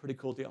 It's a pretty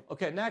cool deal.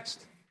 Okay,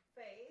 next.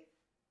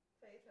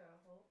 Faith or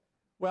hope.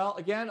 Well,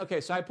 again, okay,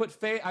 so I put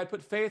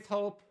faith,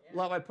 hope,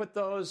 love. I put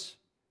those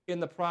in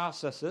the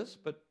processes,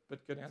 but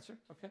good answer.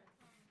 Okay.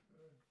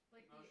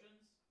 Like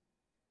Emotions?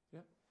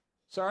 Yeah.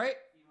 Sorry?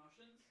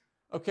 Emotions?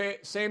 Okay,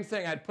 same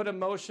thing. I'd put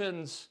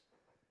emotions.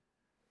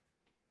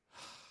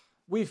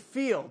 We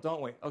feel,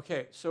 don't we?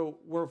 Okay, so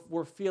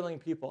we're feeling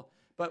people.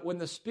 But when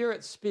the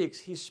Spirit speaks,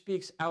 he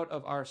speaks out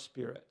of our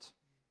spirit.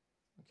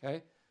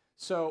 Okay?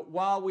 So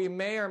while we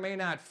may or may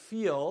not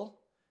feel,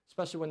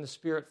 especially when the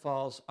Spirit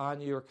falls on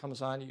you or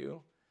comes on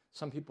you,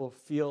 some people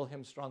feel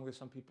him strongly,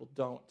 some people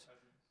don't.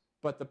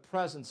 But the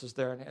presence is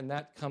there, and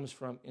that comes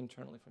from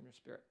internally from your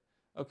spirit.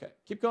 Okay,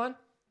 keep going.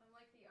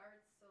 Unlike the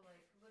arts, so like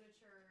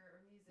literature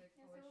or music,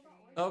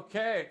 poetry.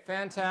 Okay,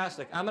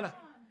 fantastic. I'm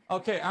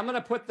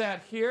gonna put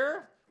that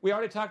here. We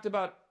already talked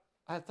about,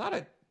 I thought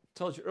I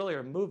told you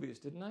earlier, movies,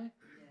 didn't I?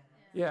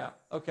 Yeah,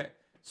 okay.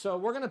 So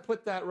we're going to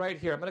put that right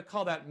here. I'm going to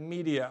call that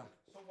media.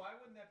 So why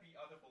wouldn't that be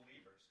other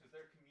believers? Because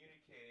they're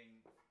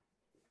communicating.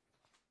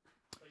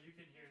 So you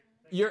can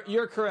hear.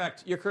 You're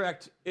correct. You're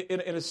correct in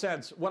a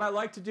sense. What I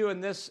like to do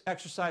in this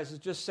exercise is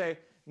just say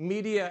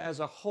media as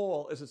a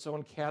whole is its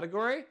own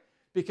category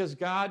because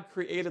God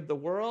created the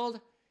world.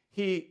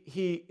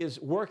 He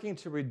is working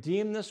to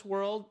redeem this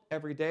world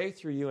every day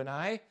through you and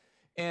I.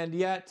 And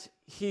yet,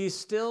 he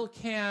still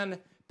can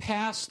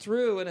pass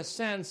through, in a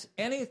sense,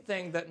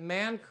 anything that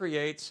man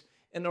creates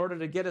in order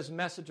to get his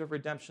message of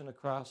redemption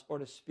across or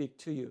to speak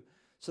to you.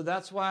 So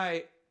that's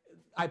why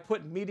I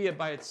put media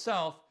by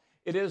itself.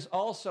 It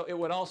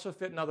would also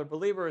fit in other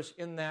believers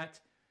in that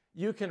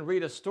you can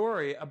read a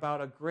story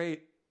about a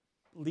great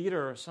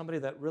leader or somebody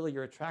that really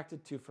you're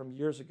attracted to from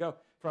years ago,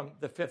 from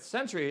the 5th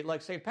century,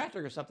 like St.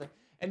 Patrick or something.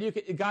 And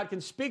God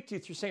can speak to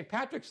you through St.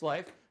 Patrick's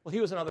life. Well,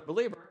 he was another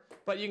believer.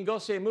 But you can go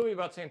see a movie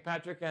about St.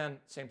 Patrick and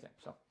same thing.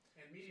 So,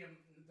 And medium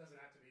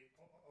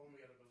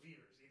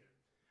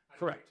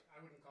Correct.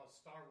 I wouldn't call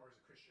Star Wars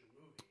a Christian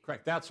movie.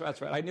 Correct. That's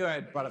right. I knew I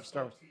had brought up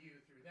Star Wars. To you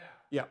through that.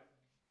 Yep.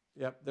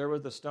 Yep. There were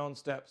the stone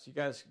steps. You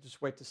guys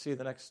just wait to see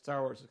the next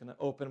Star Wars is going to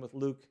open with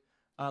Luke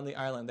on the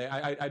island.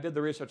 I did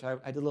the research. I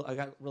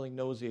got really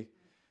nosy.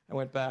 I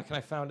went back and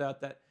I found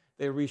out that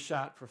they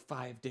reshot for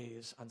 5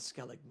 days on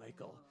Skellig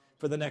Michael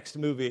for the next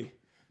movie.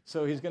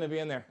 So he's going to be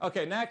in there.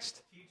 Okay,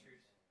 next.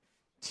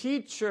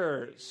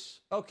 Teachers.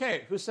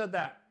 Okay, who said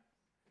that?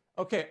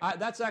 Okay,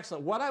 that's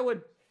excellent. What I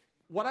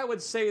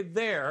would say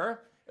there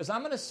is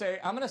I'm going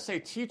to say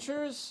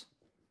teachers.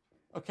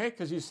 Okay,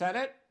 because you said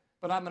it,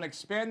 but I'm going to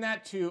expand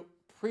that to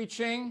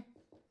preaching,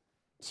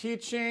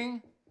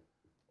 teaching,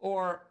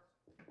 or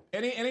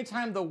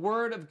anytime the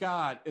Word of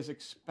God is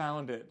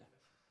expounded.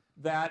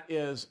 That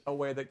is a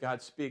way that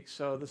God speaks.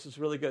 So this is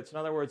really good. So in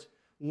other words,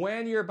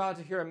 when you're about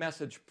to hear a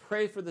message,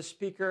 pray for the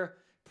speaker,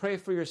 pray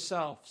for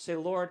yourself. Say,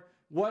 Lord,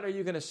 what are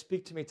you going to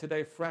speak to me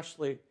today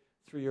freshly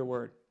through your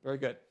word? Very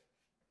good.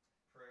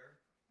 Prayer.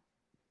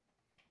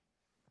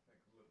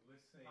 Like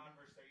listening.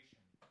 Conversation.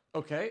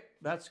 Okay,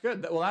 that's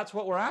good. Well, that's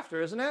what we're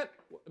after, isn't it?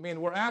 I mean,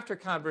 we're after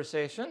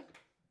conversation.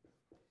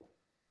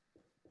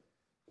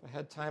 If I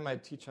had time,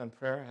 I'd teach on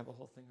prayer. I have a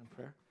whole thing on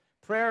prayer.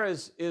 Prayer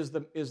is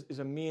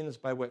a means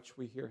by which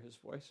we hear his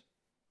voice.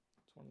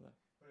 It's one of the.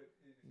 But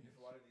if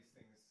a lot of these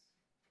things,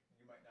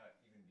 you might not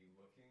even be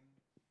looking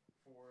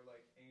for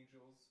like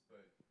angels,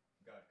 but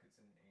God could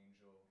send an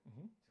angel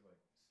to like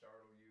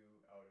startle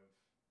you out of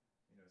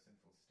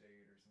sinful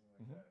state or something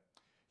like that.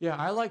 Yeah,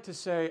 I like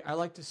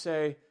to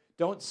say,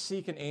 don't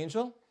seek an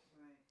angel.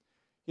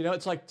 Right.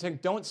 It's like saying,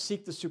 don't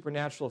seek the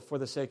supernatural for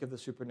the sake of the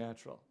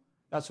supernatural.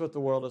 That's what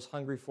the world is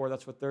hungry for.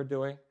 That's what they're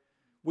doing.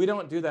 We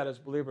don't do that as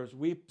believers.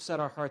 We set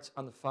our hearts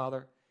on the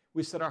Father.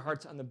 We set our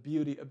hearts on the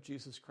beauty of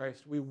Jesus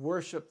Christ. We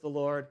worship the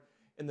Lord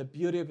in the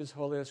beauty of his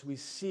holiness. We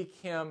seek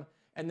him,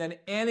 and then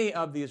any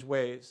of these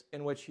ways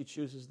in which he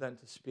chooses then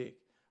to speak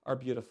are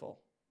beautiful.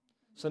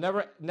 So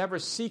never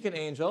seek an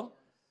angel.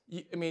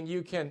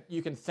 You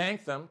can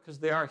thank them because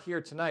they are here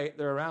tonight.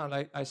 They're around.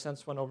 I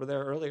sensed one over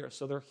there earlier.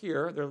 So they're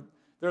here.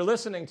 They're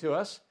listening to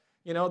us.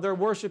 They're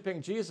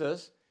worshiping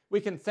Jesus.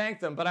 We can thank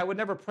them, but I would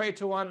never pray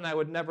to one, and I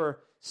would never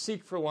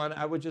seek for one.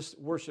 I would just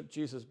worship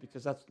Jesus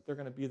because they're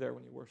going to be there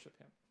when you worship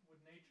him. Would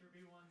nature be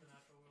one? The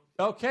natural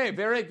world? Okay,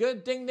 very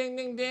good. Ding, ding,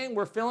 ding, ding.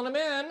 We're filling them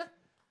in.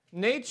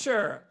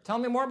 Nature. Tell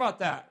me more about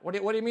that. What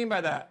do you mean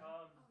by that?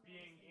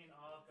 Being in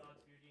awe of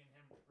God's beauty and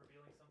him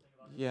revealing something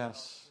about Yes.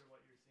 himself through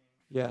what you're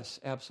seeing. Yes,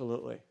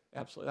 absolutely.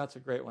 Absolutely. That's a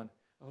great one.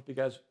 I hope you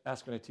guys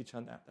ask me to teach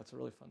on that. That's a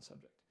really fun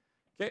subject.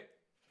 Okay.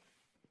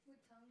 Would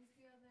tongues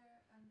be under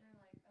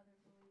like other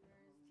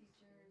believers,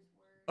 teachers,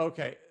 words?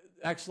 Okay,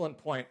 excellent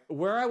point.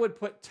 Where I would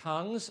put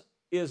tongues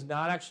is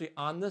not actually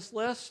on this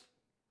list.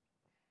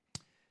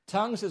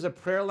 Tongues is a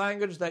prayer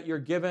language that you're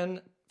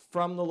given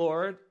from the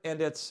Lord, and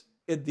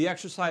the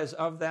exercise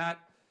of that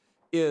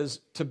is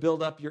to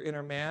build up your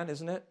inner man,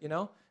 isn't it?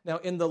 Now,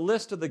 in the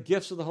list of the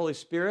gifts of the Holy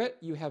Spirit,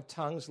 you have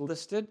tongues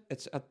listed.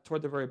 It's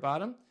toward the very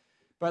bottom.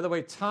 By the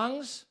way,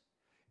 tongues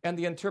and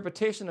the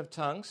interpretation of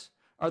tongues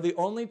are the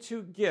only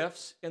two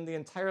gifts in the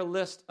entire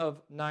list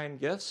of 9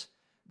 gifts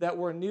that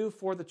were new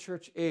for the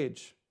church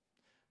age.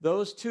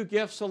 Those 2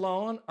 gifts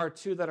alone are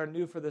 2 that are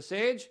new for this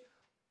age.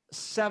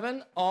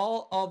 7,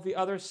 all of the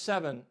other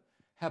 7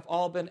 have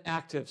all been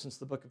active since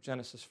the book of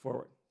Genesis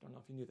forward. Don't know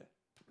if you knew that.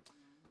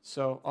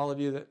 So all of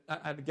you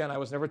that, again, I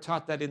was never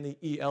taught that in the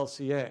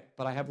ELCA,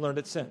 but I have learned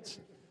it since.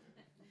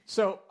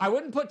 So I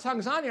wouldn't put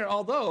tongues on here,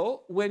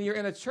 although when you're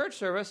in a church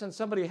service and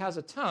somebody has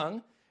a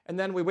tongue, and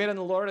then we wait on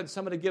the Lord and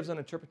somebody gives an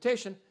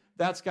interpretation,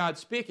 that's God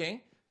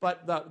speaking.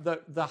 But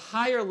the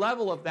higher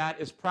level of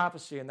that is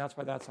prophecy, and that's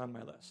why that's on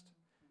my list.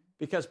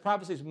 Because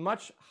prophecy is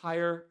much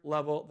higher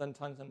level than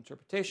tongues and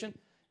interpretation,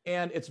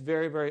 and it's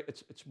very, very,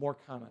 it's more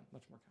common,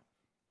 much more common.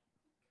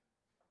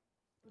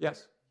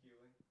 Yes?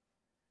 Healing.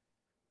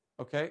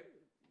 Okay.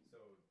 So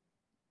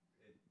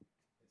it's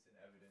an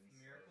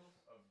evidence Miracles?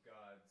 of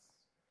God's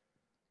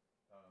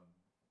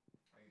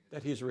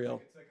That he's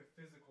real. It's like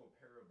a physical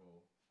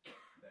parable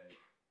that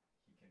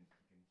he can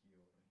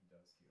heal, and he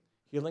does heal.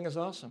 Healing is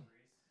awesome.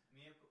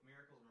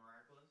 Miracles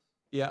miraculous.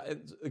 Yeah,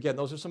 again,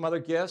 those are some other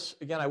gifts.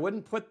 Again, I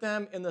wouldn't put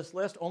them in this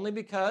list only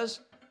because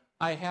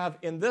I have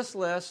in this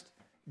list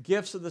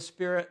gifts of the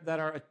Spirit that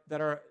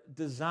are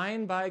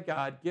designed by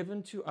God,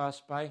 given to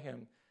us by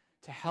him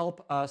to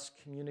help us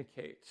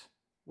communicate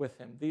with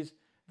him.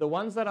 The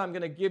ones that I'm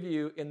going to give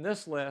you in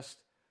this list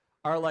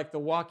are like the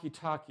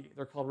walkie-talkie.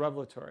 They're called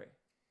revelatory.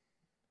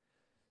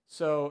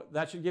 So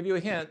that should give you a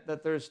hint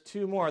that there's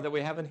 2 more that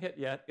we haven't hit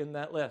yet in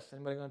that list.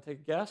 Anybody going to take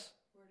a guess?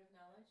 Word of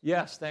knowledge?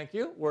 Yes, thank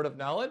you. Word of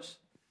knowledge.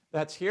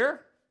 That's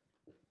here.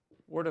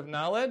 Word of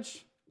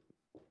knowledge.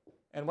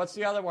 And what's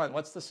the other one?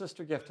 What's the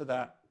sister gift to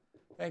that?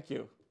 Thank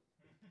you.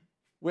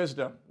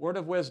 Wisdom. Word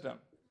of wisdom.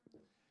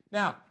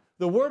 Now,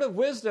 the word of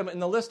wisdom in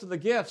the list of the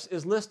gifts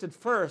is listed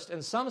first,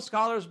 and some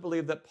scholars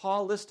believe that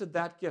Paul listed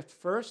that gift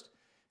first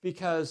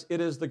because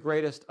it is the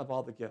greatest of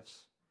all the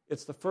gifts.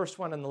 It's the first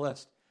one in the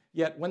list.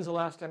 Yet, when's the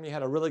last time you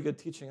had a really good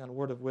teaching on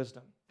word of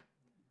wisdom?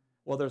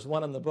 Well, there's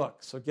one in the book,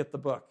 so get the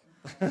book.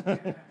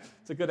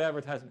 It's a good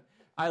advertisement.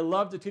 I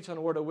love to teach on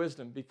the word of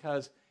wisdom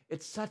because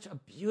it's such a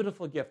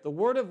beautiful gift. The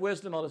word of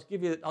wisdom, I'll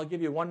give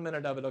you 1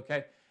 minute of it,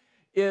 okay,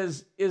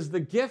 is the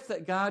gift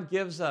that God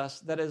gives us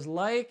that is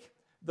like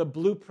the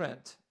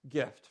blueprint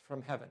gift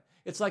from heaven.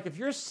 It's like if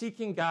you're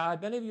seeking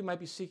God, many of you might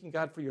be seeking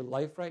God for your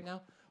life right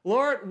now.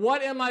 Lord,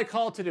 what am I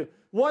called to do?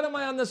 What am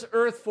I on this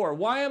earth for?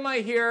 Why am I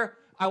here?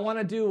 I want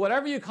to do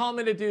whatever you call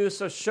me to do,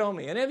 so show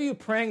me. Any of you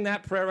praying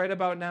that prayer right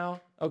about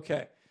now?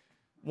 Okay.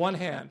 One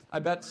hand. I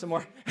bet some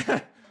more.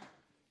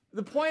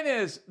 The point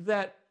is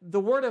that the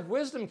word of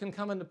wisdom can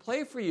come into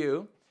play for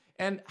you,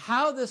 and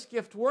how this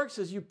gift works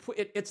is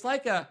it's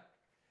like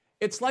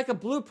a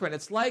blueprint.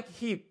 It's like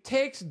he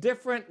takes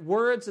different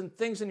words and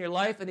things in your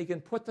life and he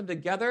can put them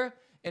together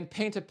and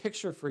paint a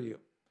picture for you.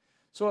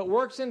 So it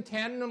works in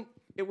tandem.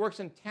 It works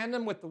in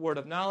tandem with the word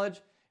of knowledge.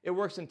 It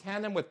works in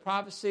tandem with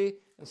prophecy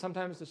and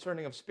sometimes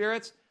discerning of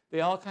spirits.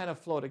 They all kind of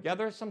flow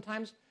together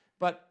sometimes.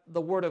 But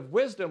the word of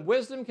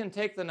wisdom can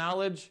take the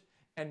knowledge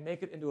and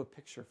make it into a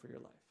picture for your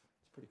life.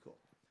 It's pretty cool.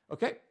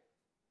 Okay?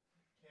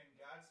 Can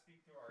God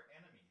speak through our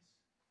enemies?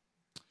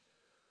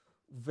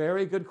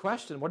 Very good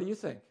question. What do you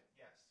think?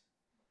 Yes.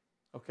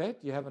 Okay,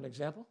 do you have an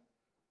example?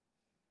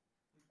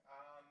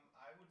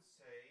 I would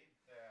say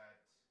that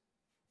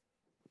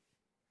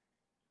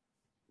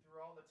through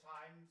all the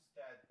times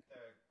that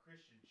the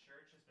Christian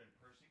church has been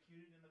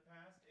persecuted in the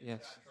past,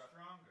 it's gotten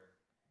stronger.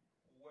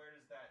 Where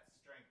does that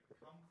strength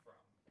come from?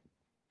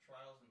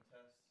 Trials and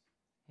tests.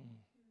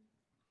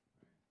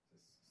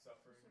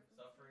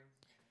 Suffering.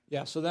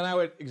 Yeah, so then I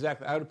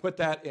would put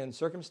that in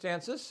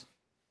circumstances.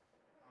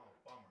 Oh,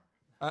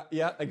 bummer.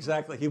 Yeah,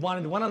 exactly. He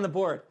wanted one on the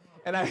board.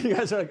 And you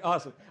guys are like,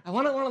 awesome. I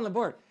wanted one on the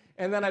board.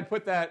 And then I'd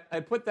put that,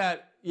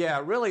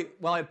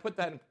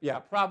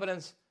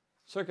 providence,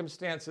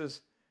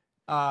 circumstances,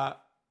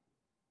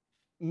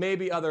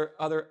 maybe other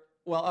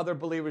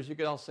believers, you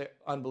could also say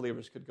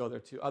unbelievers could go there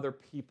too, other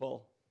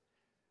people.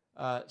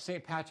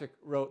 St. Patrick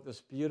wrote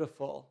this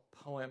beautiful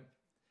poem,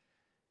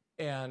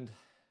 and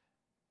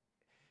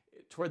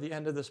toward the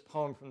end of this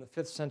poem from the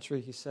 5th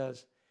century, he's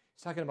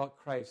talking about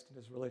Christ and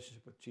his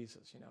relationship with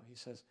Jesus. He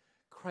says,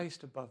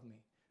 Christ above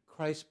me,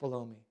 Christ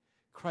below me,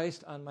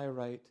 Christ on my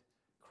right,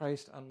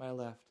 Christ on my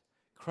left,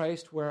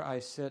 Christ where I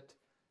sit,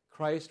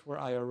 Christ where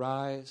I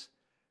arise,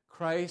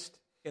 Christ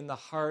in the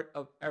heart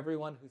of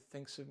everyone who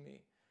thinks of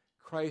me,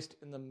 Christ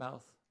in the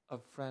mouth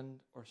of friend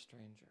or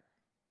stranger.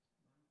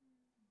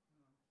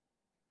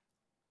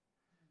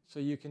 So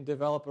you can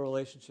develop a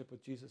relationship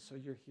with Jesus so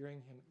you're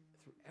hearing him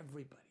through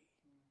everybody.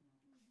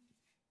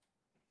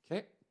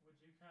 Okay? Would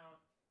you count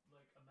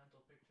like a mental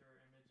picture or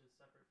image as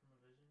separate from a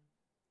vision?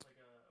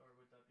 Or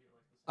would that be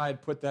like the same?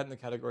 I'd put that in the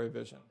category of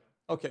vision.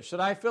 Okay, should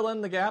I fill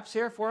in the gaps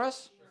here for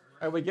us?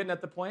 Sure. Are we getting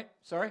at the point?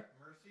 Sorry?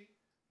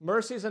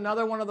 Mercy is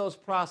another one of those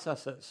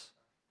processes.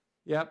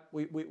 Yep,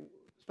 we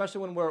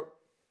especially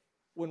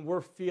when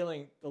we're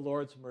feeling the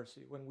Lord's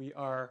mercy, when we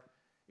are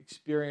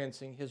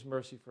experiencing his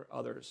mercy for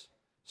others.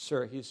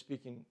 Sure, he's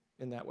speaking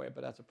in that way,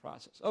 but that's a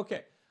process.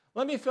 Okay,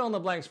 let me fill in the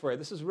blanks for you.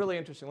 This is really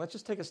interesting. Let's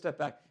just take a step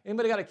back.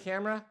 Anybody got a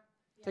camera?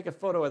 Yeah. Take a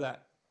photo of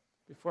that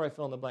before I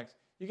fill in the blanks.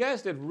 You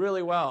guys did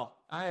really well.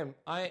 I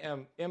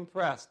am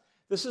impressed.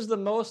 This is the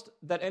most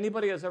that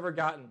anybody has ever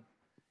gotten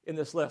in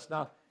this list.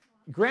 Now,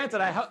 granted,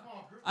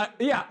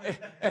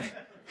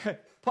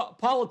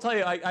 Paul will tell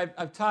you,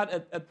 I've taught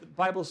at the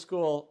Bible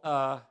school,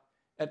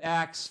 at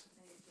Acts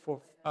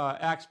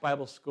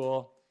Bible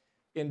School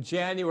in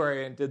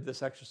January and did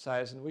this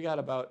exercise, and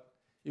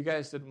you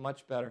guys did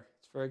much better.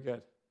 It's very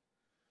good.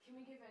 Can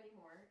we give any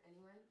more?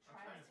 Anyone?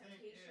 Trials,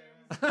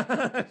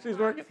 temptations. She's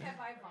working. Have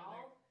I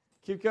vowel?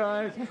 Keep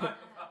going.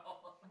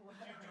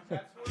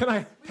 Can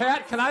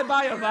I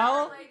buy a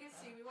vowel?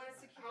 Legacy. We want to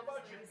secure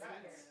this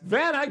legacy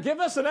here. Van, give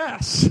us an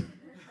S.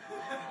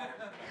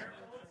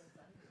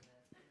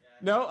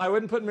 No, I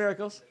wouldn't put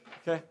miracles.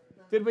 Okay.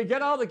 Did we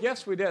get all the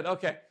gifts? We did.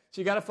 Okay.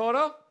 So you got a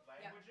photo?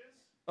 Languages?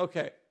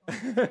 Okay.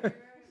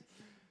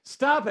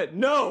 Stop it.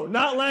 No,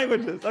 not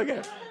languages.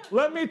 Okay.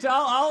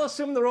 I'll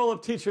assume the role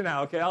of teacher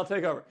now. Okay, I'll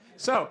take over.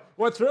 So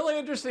what's really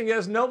interesting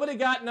is nobody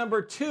got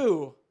number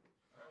 2.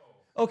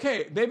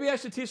 Okay, maybe I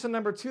should teach on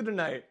number 2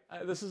 tonight.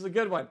 This is a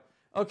good one.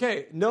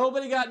 Okay,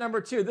 nobody got number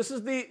 2. This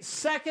is the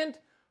second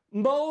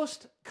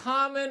most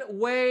common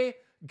way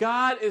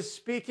God is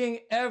speaking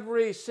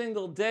every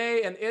single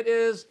day, and it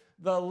is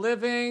the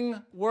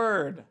living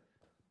word.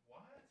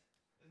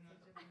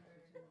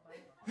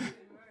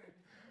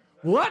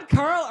 What,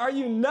 Carl? Are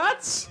you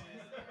nuts?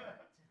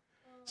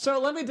 So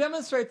let me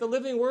demonstrate the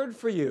living word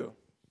for you.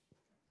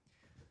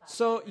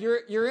 So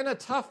you're in a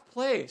tough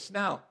place.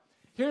 Now,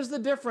 here's the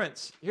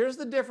difference. Here's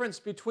the difference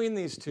between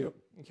these two,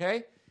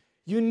 okay?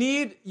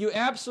 You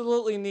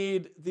absolutely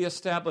need the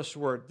established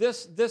word.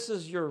 This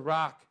is your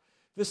rock.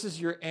 This is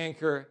your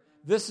anchor.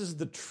 This is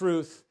the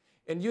truth.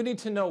 And you need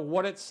to know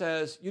what it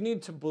says. You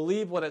need to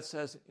believe what it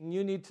says. And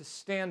you need to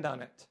stand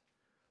on it.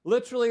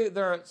 Literally,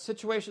 there are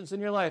situations in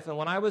your life. And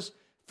when I was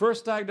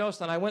first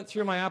diagnosed and I went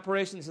through my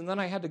operations and then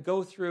I had to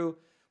go through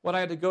what I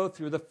had to go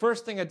through, the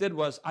first thing I did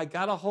was I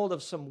got a hold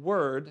of some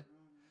word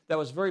that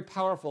was very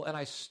powerful, and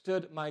I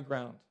stood my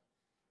ground.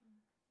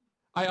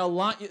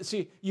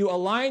 You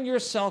align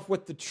yourself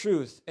with the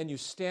truth, and you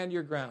stand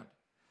your ground.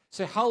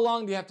 Say, how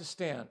long do you have to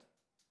stand?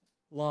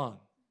 Long.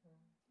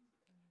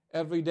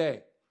 Every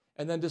day.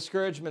 And then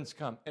discouragements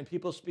come, and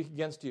people speak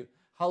against you.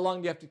 How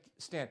long do you have to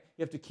stand?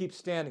 You have to keep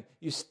standing.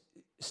 You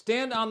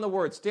stand on the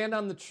word, stand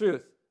on the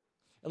truth.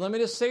 And let me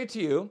just say to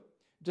you,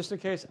 just in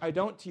case I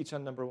don't teach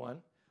on number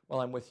 1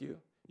 while I'm with you,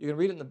 you can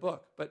read it in the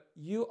book, but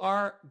you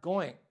are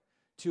going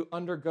to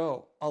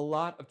undergo a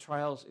lot of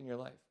trials in your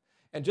life.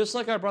 And just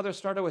like our brother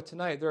started with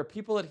tonight, there are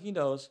people that he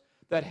knows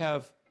that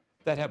have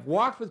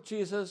walked with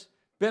Jesus,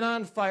 been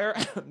on fire,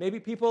 maybe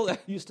people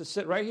that used to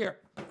sit right here,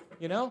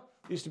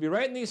 used to be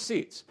right in these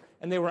seats,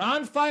 and they were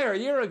on fire a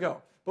year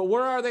ago. But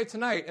where are they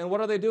tonight, and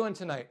what are they doing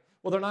tonight?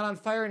 Well, they're not on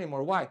fire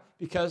anymore. Why?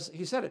 Because,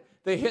 he said it,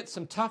 they hit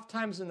some tough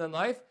times in their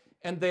life,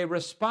 and they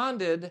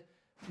responded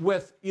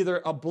with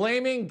either a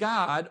blaming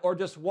God or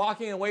just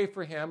walking away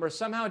from him or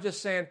somehow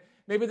just saying,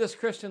 maybe this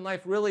Christian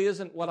life really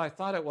isn't what I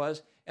thought it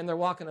was, and they're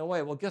walking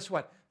away. Well, guess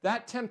what?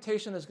 That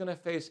temptation is going to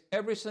face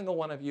every single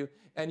one of you,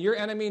 and your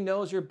enemy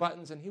knows your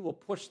buttons, and he will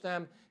push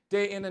them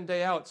day in and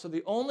day out. So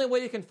the only way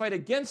you can fight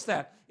against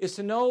that is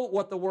to know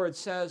what the Word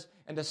says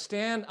and to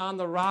stand on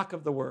the rock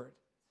of the Word.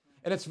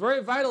 And it's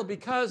very vital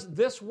because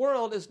this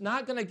world is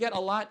not going to get a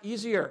lot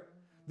easier.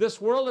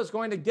 This world is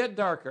going to get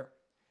darker.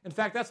 In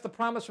fact, that's the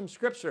promise from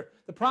Scripture.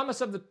 The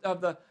promise of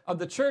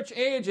the church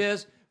age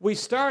is we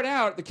start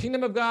out, the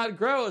kingdom of God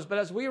grows, but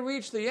as we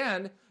reach the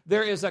end,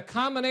 there is a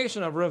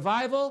combination of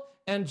revival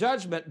and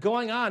judgment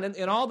going on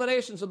in all the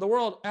nations of the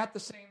world at the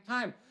same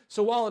time.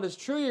 So while it is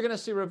true you're going to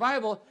see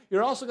revival,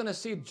 you're also going to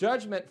see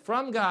judgment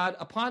from God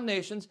upon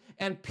nations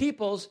and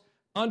peoples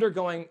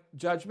undergoing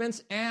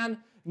judgments, and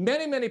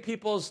many, many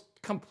peoples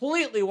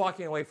completely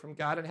walking away from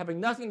God and having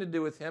nothing to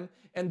do with him,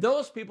 and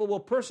those people will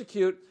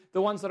persecute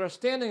the ones that are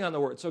standing on the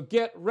word. So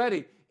get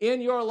ready.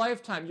 In your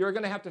lifetime, you're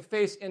going to have to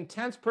face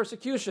intense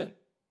persecution.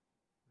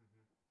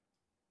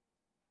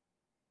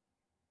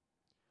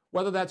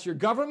 Whether that's your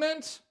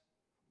government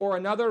or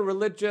another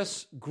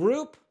religious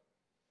group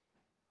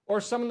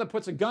or someone that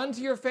puts a gun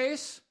to your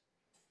face,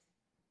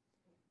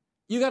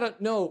 you got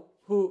to know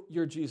who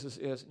your Jesus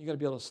is, and you got to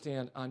be able to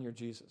stand on your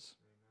Jesus.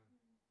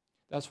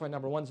 That's why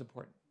number 1 is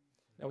important.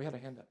 Now, we had a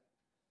hand up.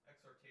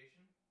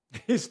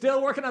 Exhortation? He's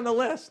still working on the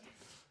list.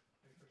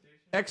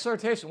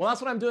 Exhortation. Well, that's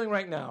what I'm doing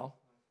right now.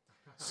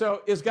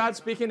 So is God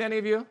speaking to any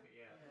of you?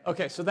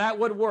 Okay, so that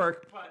would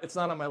work, but it's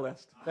not on my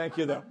list. Thank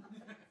you, though.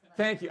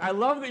 Thank you. I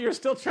love that you're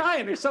still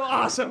trying. You're so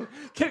awesome.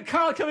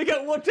 Carl, can we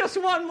get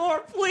just one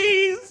more,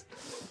 please?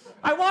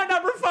 I want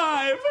number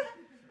 5.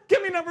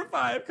 Give me number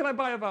 5. Can I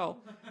buy a vowel?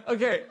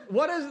 Okay,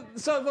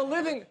 so the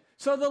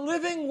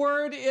living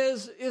word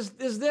is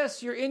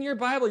this. You're in your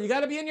Bible. You got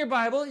to be in your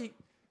Bible.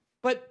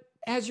 But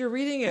as you're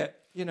reading it,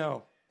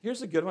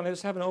 here's a good one. I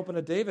just haven't opened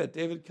a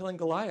David killing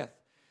Goliath.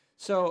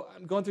 So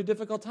I'm going through a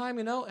difficult time,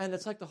 and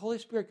it's like the Holy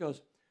Spirit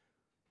goes,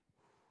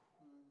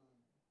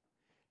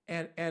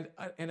 and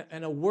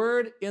a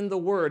word in the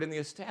word, in the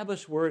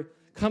established word,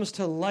 comes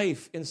to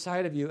life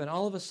inside of you, and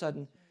all of a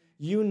sudden,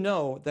 you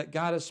know that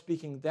God is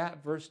speaking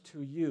that verse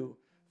to you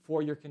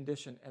for your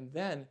condition. And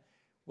then,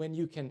 when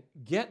you can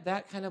get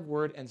that kind of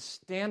word and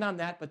stand on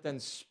that, but then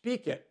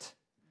speak it,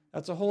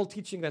 that's a whole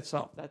teaching in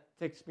itself. That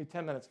takes me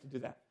 10 minutes to do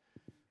that.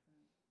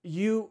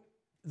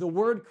 The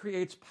word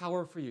creates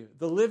power for you.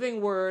 The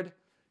living word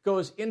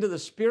goes into the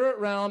spirit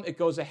realm. It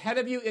goes ahead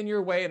of you in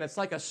your way, and it's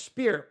like a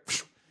spear.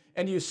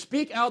 And you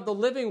speak out the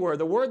living word,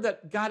 the word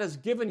that God has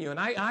given you. And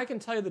I can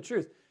tell you the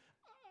truth.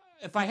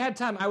 If I had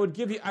time, I would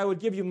give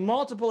you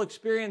multiple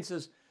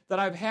experiences that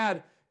I've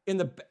had in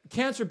the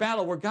cancer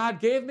battle where God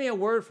gave me a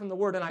word from the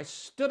word, and I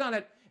stood on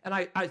it, and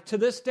I to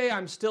this day,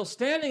 I'm still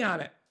standing on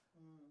it.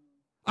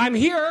 I'm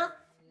here.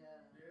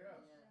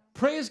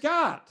 Praise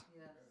God.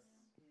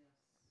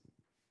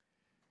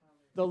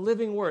 The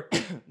living word,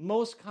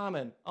 most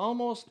common,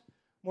 almost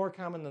more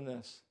common than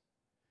this.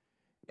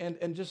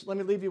 And just let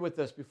me leave you with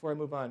this before I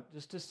move on,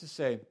 just to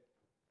say,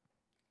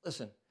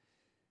 listen,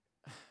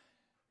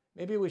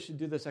 maybe we should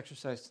do this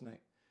exercise tonight.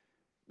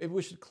 Maybe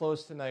we should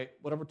close tonight,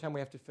 whatever time we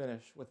have to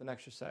finish, with an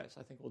exercise.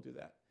 I think we'll do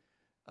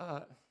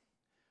that.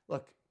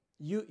 Look,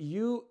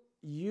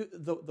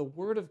 the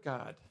Word of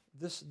God,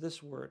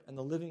 this Word and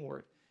the living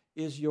Word,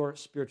 is your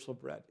spiritual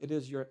bread. It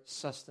is your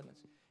sustenance.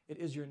 It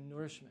is your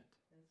nourishment.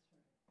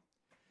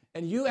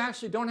 And you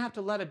actually don't have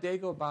to let a day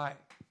go by.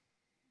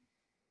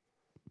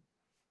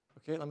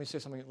 Okay, let me say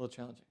something a little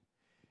challenging.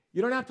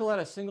 You don't have to let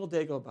a single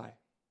day go by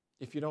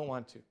if you don't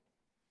want to,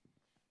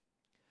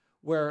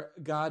 where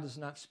God does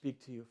not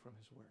speak to you from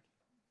His Word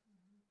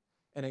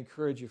and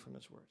encourage you from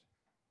His Word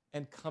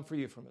and comfort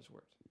you from His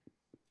Word.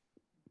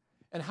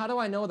 And how do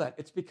I know that?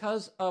 It's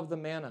because of the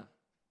manna.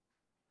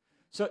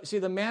 So, see,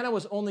 the manna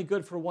was only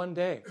good for one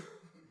day.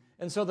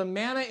 And so the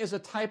manna is a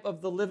type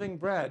of the living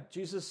bread.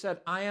 Jesus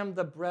said, I am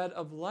the bread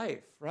of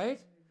life, right?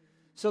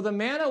 So the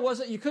manna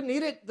you couldn't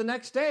eat it the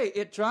next day.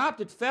 It dropped,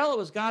 it fell, it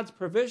was God's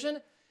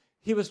provision.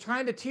 He was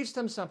trying to teach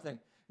them something.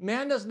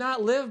 Man does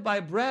not live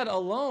by bread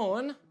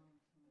alone,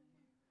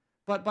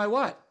 but by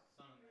what?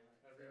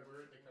 Every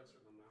word that comes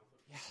from the mouth of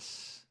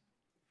Yes.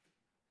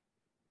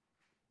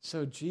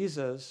 So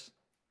Jesus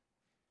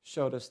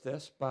showed us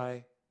this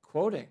by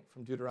quoting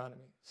from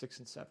Deuteronomy 6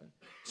 and 7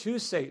 to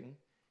Satan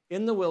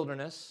in the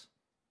wilderness,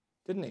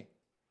 didn't he?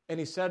 And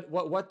he said,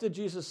 what did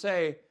Jesus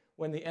say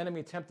when the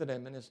enemy tempted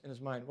him in his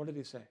mind? What did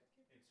he say?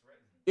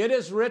 It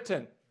is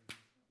written.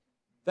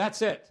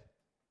 That's it.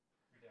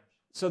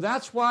 So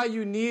that's why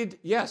you need,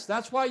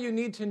 that's why you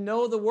need to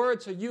know the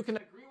word so you can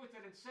agree with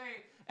it and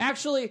say,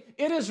 actually,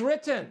 it is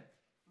written.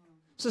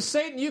 So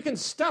Satan, you can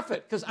stuff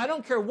it, because I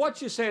don't care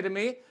what you say to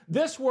me.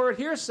 This word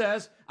here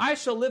says, I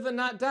shall live and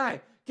not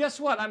die.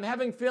 Guess what? I'm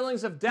having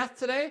feelings of death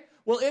today.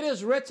 Well, it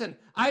is written,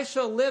 I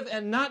shall live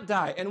and not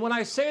die. And when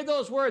I say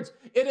those words,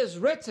 it is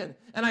written,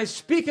 and I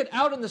speak it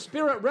out in the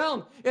spirit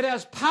realm, it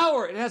has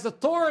power, it has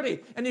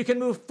authority, and you can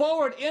move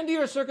forward into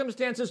your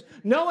circumstances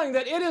knowing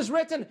that it is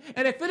written.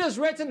 And if it is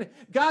written,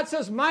 God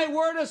says, my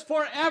word is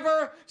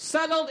forever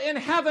settled in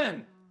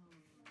heaven.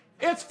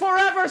 It's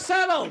forever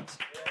settled.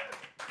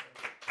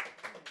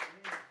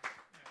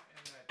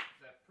 And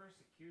that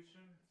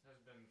persecution has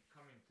been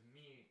coming to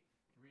me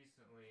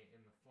recently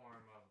in the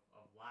form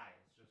of lies,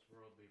 just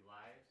worldly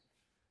lies.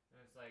 And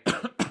it's like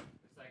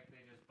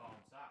they just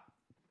bounce off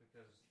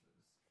because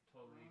it's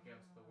totally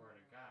against the word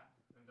of God.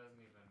 And the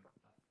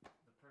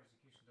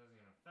persecution doesn't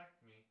even affect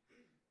me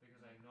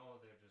because I know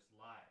they're just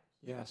lies.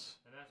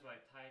 Yes. And that's why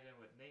I tied in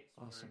with Nate's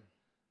Awesome.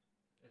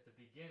 word at the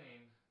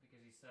beginning,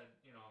 because he said,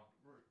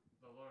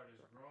 the Lord is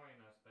growing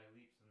us by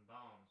leaps and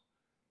bounds.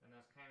 And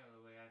that's kind of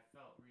the way I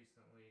felt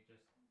recently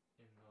just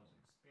in those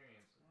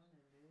experiences.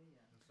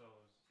 And so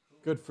it was cool.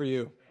 Good for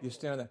you. You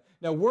stand on that.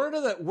 Now, where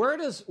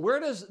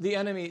does the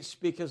enemy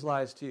speak his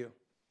lies to you?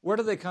 Where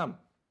do they come?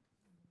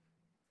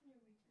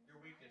 Your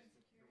weakest.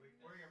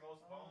 Where you're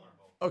most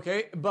vulnerable.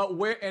 Okay, but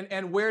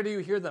where do you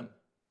hear them?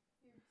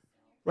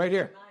 Right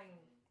here.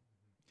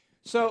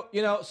 So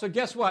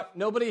guess what?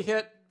 Nobody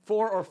hit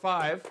 4 or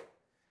 5,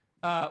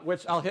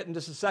 which I'll hit in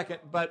just a second.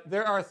 But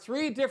there are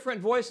 3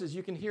 different voices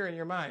you can hear in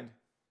your mind.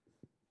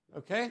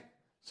 Okay?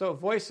 So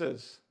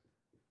voices.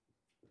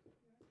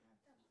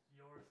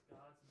 Yours,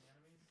 God's, and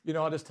the enemies.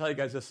 I'll just tell you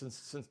guys this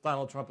since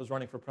Donald Trump is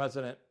running for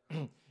president.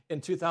 In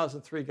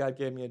 2003, God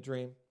gave me a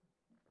dream.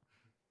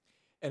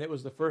 And it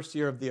was the first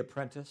year of The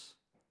Apprentice.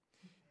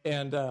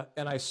 And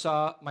I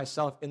saw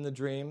myself in the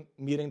dream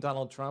meeting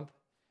Donald Trump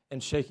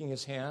and shaking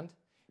his hand.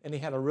 And he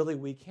had a really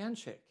weak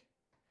handshake.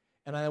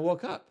 And I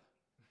woke up.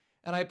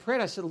 And I prayed.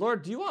 I said,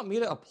 Lord, do you want me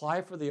to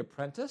apply for The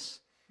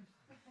Apprentice?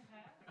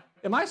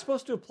 Am I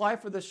supposed to apply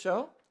for this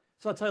show?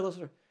 So I'll tell you,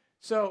 listener.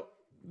 So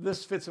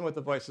this fits in with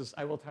the voices.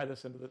 I will tie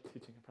this into the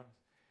teaching, I promise.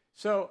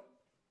 So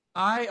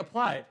I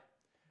applied.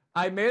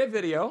 I made a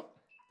video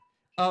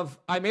of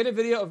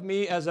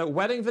me as a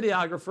wedding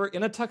videographer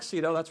in a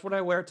tuxedo. That's what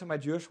I wear to my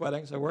Jewish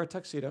weddings. I wear a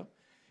tuxedo.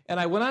 And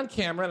I went on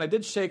camera, and I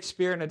did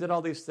Shakespeare, and I did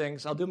all these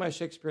things. I'll do my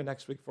Shakespeare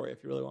next week for you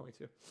if you really want me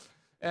to.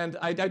 And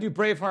I do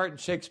Braveheart and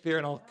Shakespeare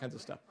and all kinds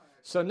of stuff.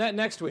 So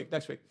next week.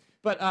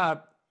 But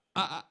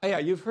yeah,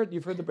 you've heard the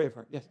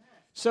Braveheart, yes.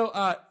 So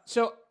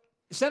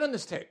sent on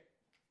this tape,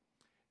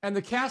 and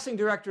the casting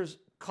directors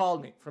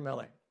called me from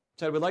LA,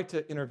 said, we'd like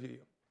to interview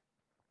you.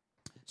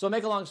 So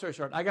make a long story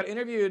short, I got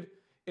interviewed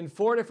in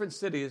 4 different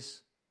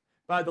cities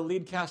by the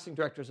lead casting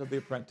directors of The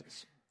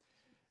Apprentice.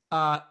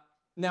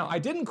 Now, I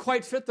didn't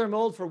quite fit their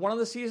mold for one of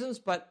the seasons,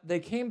 but they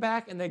came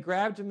back and they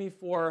grabbed me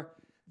for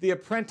The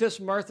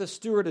Apprentice Martha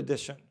Stewart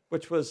edition,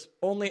 which was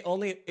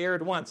only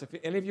aired once. If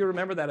any of you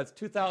remember that, it's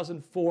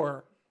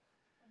 2004.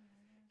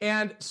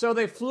 And so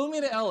they flew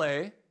me to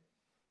LA,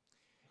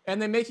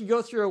 and they make you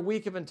go through a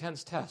week of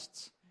intense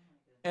tests.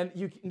 And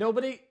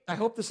I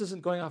hope this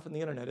isn't going off on the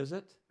internet, is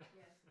it? Yes.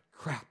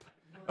 Crap.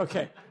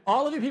 Okay.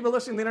 All of you people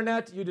listening to the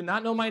internet, you do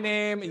not know my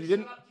name, and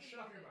you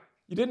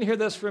didn't hear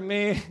this from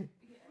me.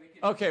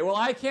 Okay, well,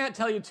 I can't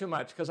tell you too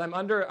much because I'm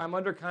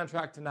under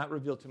contract to not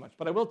reveal too much.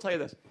 But I will tell you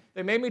this.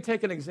 They made me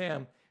take an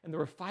exam, and there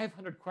were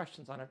 500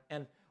 questions on it.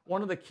 And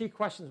one of the key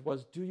questions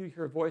was, do you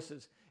hear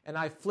voices? And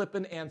I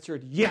flippin'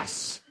 answered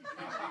yes.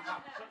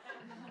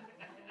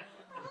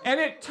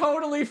 And it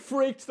totally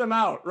freaked them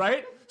out,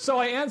 right? So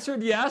I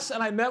answered yes,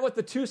 and I met with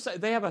the 2...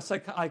 They have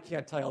a I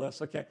can't tell you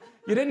this, okay.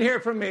 You didn't hear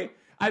it from me.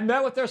 I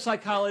met with their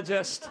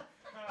psychologist.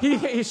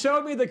 He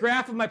showed me the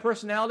graph of my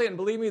personality, and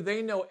believe me,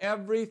 they know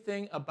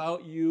everything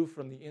about you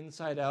from the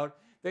inside out.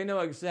 They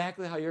know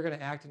exactly how you're going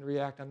to act and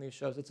react on these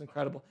shows. It's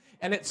incredible.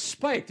 And it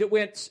spiked. It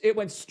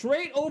went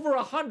straight over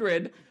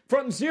 100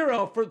 from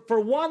 0 for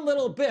one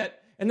little bit,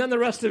 and then the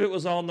rest of it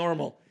was all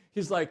normal.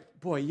 He's like,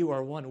 boy, you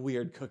are one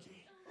weird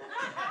cookie.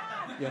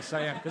 Yes,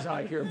 I am, because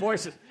I hear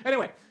voices.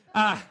 Anyway,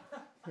 by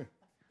the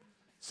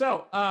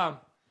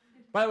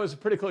way, it was a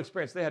pretty cool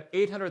experience. They had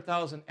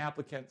 800,000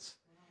 applicants,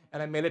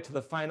 and I made it to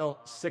the final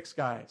 6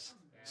 guys.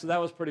 So that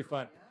was pretty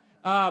fun.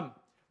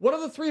 What are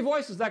the 3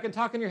 voices that can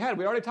talk in your head?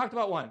 We already talked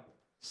about one.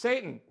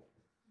 Satan.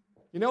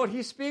 You know what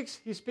he speaks?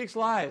 He speaks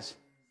lies.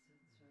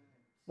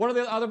 What are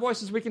the other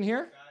voices we can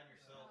hear? God,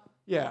 yourself.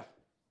 Yeah,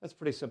 that's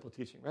pretty simple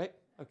teaching, right?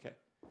 Okay.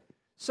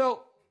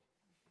 So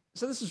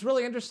So this is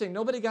really interesting.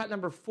 Nobody got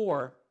number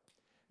 4.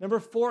 Number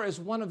 4 is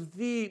one of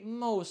the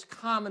most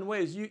common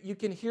ways. You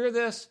can hear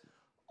this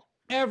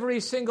every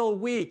single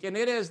week, and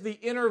it is the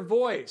inner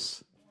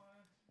voice.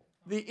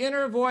 The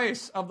inner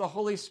voice of the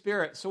Holy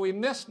Spirit. So we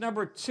missed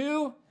number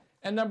 2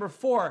 and number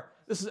 4.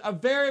 This is a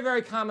very,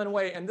 very common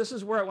way, and this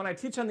is where, when I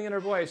teach on the inner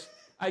voice,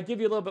 I give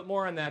you a little bit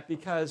more on that,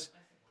 because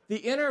the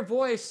inner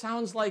voice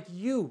sounds like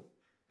you.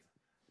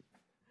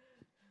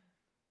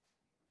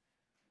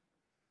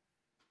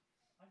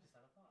 I just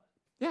had a thought.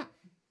 Yeah.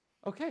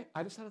 Okay,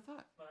 I just had a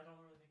thought. But I don't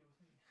really think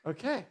it was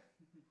me. Okay.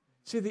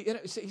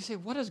 See, you say,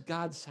 what does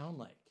God sound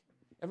like?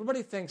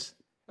 Everybody thinks,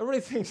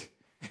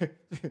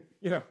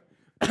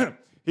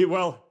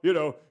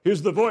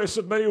 he's the voice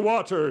of many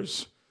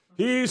waters.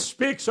 He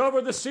speaks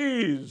over the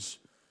seas.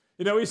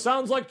 He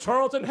sounds like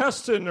Charlton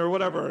Heston or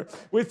whatever.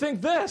 We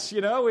think this,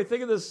 we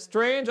think of this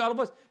strange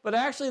audible voice. But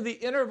actually, the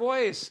inner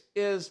voice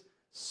is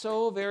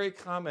so very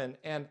common,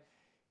 and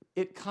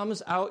it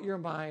comes out your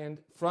mind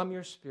from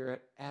your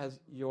spirit as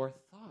your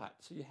thought.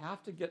 So you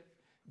have to get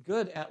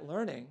good at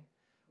learning.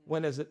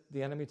 When is it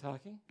the enemy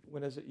talking?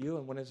 When is it you?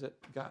 And when is it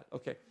God?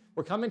 Okay,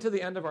 we're coming to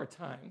the end of our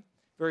time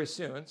very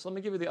soon. So let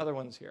me give you the other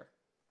ones here.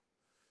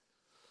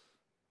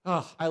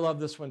 Oh, I love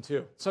this one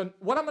too. So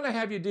what I'm going to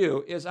have you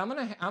do is I'm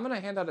going to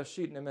hand out a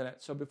sheet in a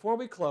minute. So before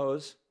we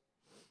close,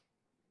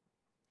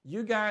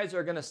 you guys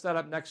are going to set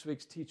up next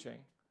week's teaching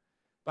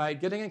by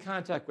getting in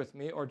contact with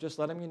me or just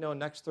letting me know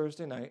next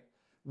Thursday night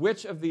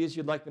which of these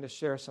you'd like me to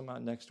share some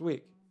on next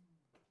week.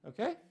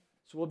 Okay?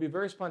 So we'll be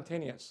very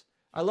spontaneous.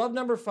 I love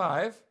number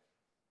 5.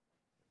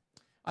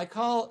 I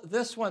call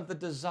this one the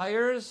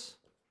desires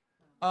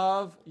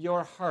of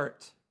your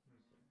heart.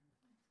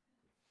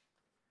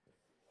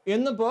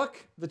 In the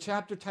book, the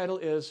chapter title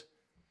is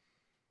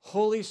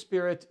Holy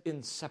Spirit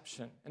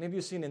Inception. Any of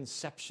you seen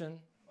Inception?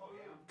 Oh,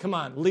 yeah. Come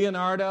on,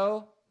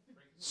 Leonardo.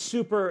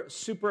 Super,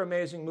 super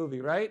amazing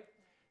movie, right?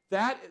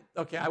 I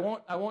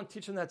won't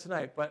teach on that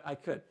tonight, but I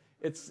could.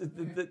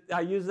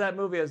 I use that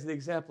movie as the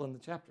example in the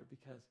chapter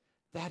because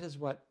that is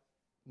what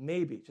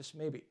maybe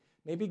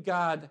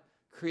God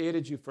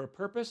created you for a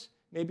purpose.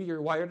 Maybe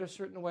you're wired a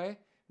certain way.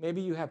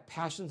 Maybe you have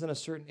passions in a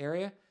certain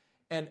area.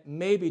 And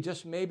maybe,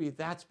 just maybe,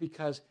 that's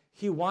because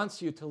he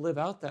wants you to live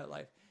out that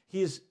life.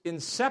 He's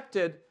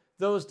incepted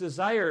those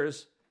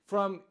desires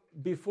from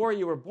before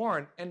you were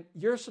born, and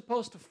you're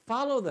supposed to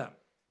follow them.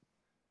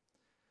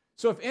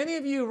 So if any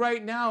of you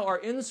right now are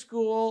in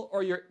school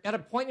or you're at a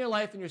point in your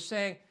life and you're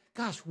saying,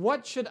 gosh,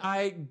 what should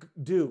I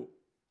do?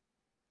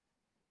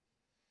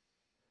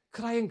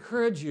 Could I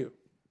encourage you?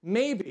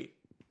 Maybe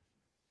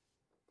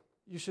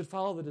you should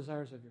follow the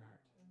desires of your heart.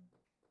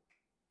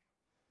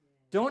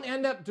 Don't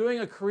end up doing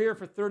a career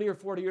for 30 or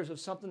 40 years of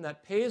something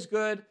that pays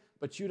good,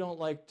 but you don't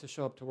like to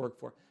show up to work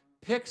for.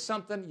 Pick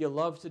something you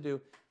love to do.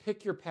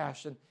 Pick your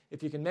passion.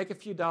 If you can make a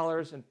few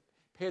dollars and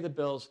pay the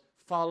bills,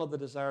 follow the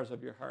desires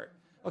of your heart.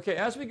 Okay,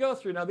 as we go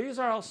through, now these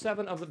are all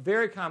 7 of the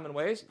very common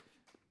ways.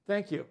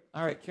 Thank you.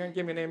 All right, Karen,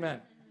 give me an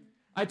amen.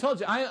 I told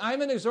you,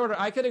 I'm an exhorter.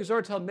 I could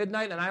exhort till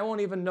midnight, and I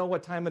won't even know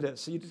what time it is,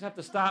 so you just have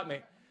to stop me.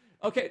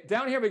 Okay,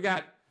 down here we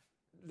got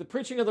the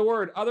preaching of the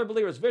word, other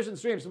believers,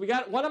 visions, dreams. We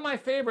got one of my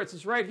favorites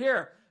is right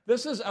here.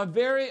 This is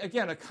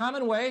a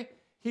common way.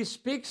 He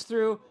speaks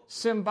through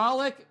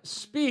symbolic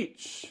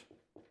speech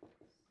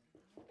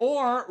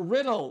or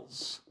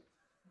riddles.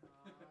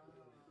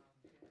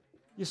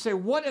 You say,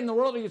 what in the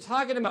world are you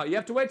talking about? You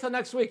have to wait till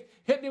next week.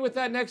 Hit me with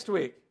that next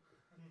week.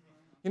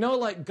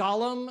 Like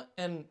Gollum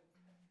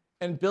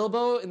and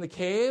Bilbo in the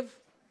cave,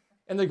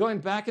 and they're going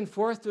back and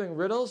forth doing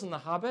riddles in The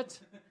Hobbit.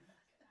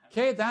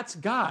 Okay, that's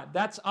God.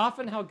 That's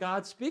often how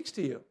God speaks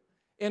to you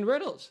in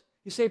riddles.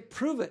 You say,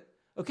 prove it.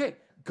 Okay,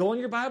 go in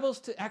your Bibles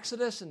to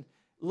Exodus and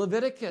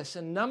Leviticus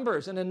and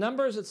Numbers. And in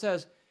Numbers it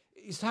says,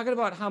 he's talking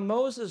about how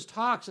Moses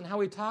talks and how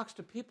he talks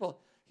to people.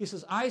 He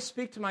says, I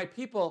speak to my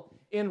people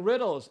in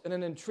riddles and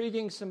an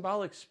intriguing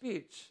symbolic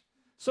speech.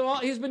 So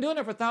he's been doing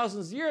it for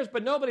thousands of years,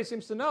 but nobody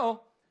seems to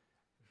know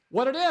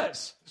what it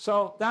is.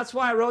 So that's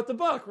why I wrote the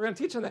book. We're going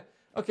to teach on that.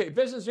 Okay,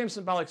 visions, dreams,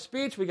 symbolic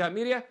speech. We got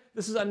media.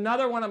 This is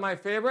another one of my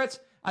favorites.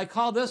 I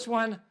call this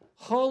one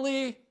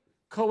Holy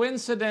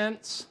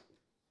Coincidence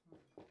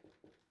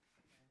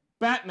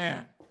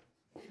Batman.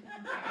 That's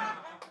what I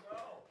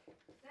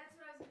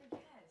was going to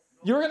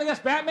guess. You were going to guess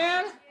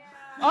Batman? Yeah.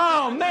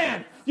 Oh,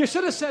 man. You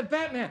should have said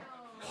Batman.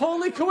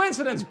 Holy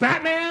coincidence,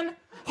 Batman.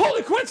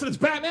 Holy coincidence,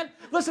 Batman.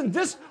 Listen,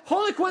 this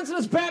holy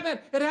coincidence, Batman,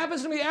 it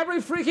happens to me every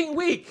freaking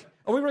week.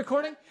 Are we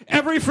recording?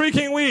 Every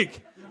freaking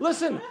week.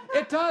 Listen,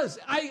 it does.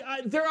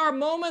 There are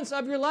moments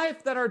of your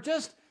life that are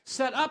just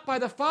set up by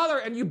the Father,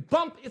 and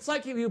it's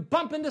like you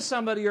bump into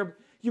somebody or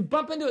you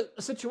bump into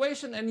a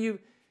situation, and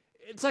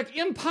it's like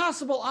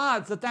impossible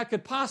odds that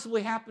could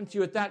possibly happen to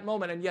you at that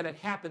moment, and yet it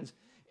happens,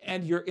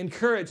 and you're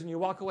encouraged, and you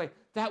walk away.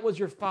 That was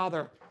your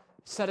Father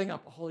setting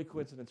up a holy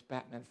coincidence,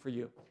 Batman, for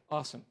you.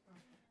 Awesome.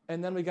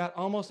 And then we got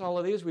almost all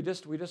of these. We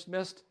just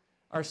missed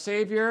our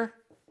Savior.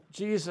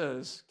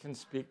 Jesus can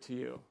speak to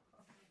you.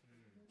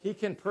 He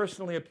can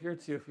personally appear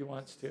to you if he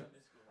wants to.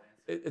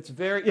 it's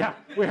very, yeah,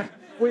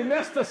 we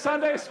missed the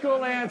Sunday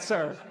school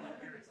answer.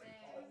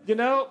 You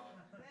know,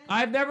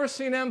 I've never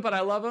seen him, but I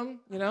love him,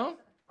 you know.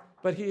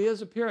 But he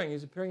is appearing.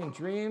 He's appearing in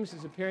dreams.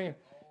 He's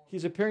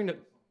appearing to,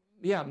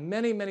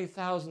 many, many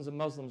thousands of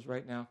Muslims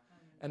right now.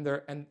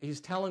 And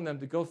he's telling them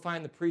to go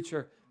find the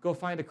preacher, go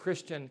find a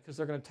Christian, because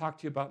they're going to talk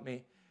to you about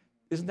me.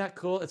 Isn't that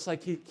cool? It's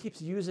like he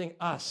keeps using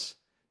us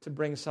to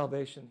bring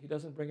salvation. He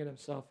doesn't bring it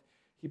himself.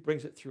 He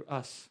brings it through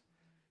us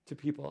to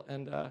people.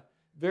 And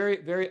very,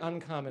 very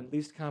uncommon,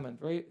 least common.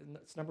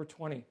 It's number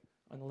 20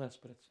 on the list,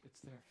 but it's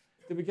there.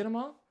 Did we get them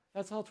all?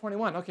 That's all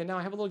 21. Okay, now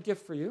I have a little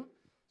gift for you.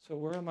 So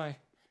where am I?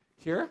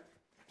 Here.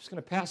 I'm just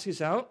going to pass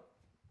these out.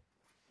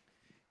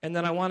 And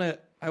then I want to,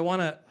 I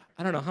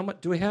don't know, how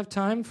much, do we have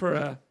time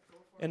for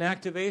an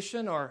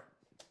activation, or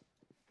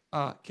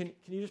can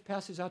you just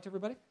pass these out to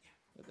everybody?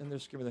 And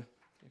just give me the,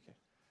 okay.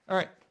 All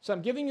right, so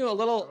I'm giving you a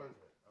little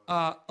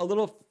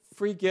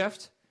free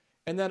gift.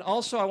 And then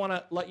also I want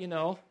to let you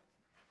know,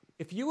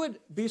 if you would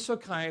be so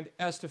kind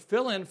as to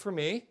fill in for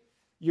me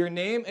your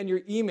name and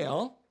your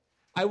email,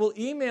 I will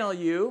email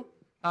you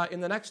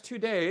in the next 2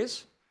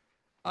 days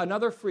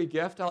another free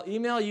gift. I'll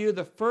email you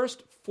the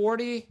first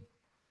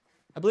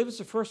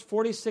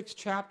 46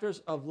 chapters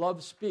of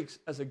Love Speaks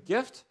as a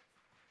gift.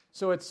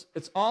 So it's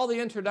all the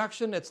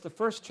introduction. It's the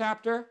first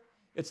chapter.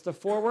 It's the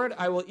foreword.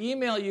 I will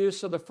email you,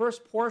 so the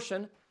first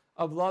portion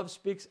of Love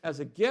Speaks as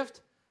a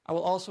gift. I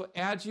will also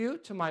add you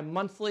to my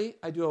monthly,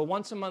 I do a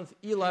once-a-month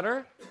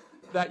e-letter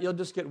that you'll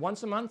just get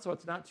once a month, so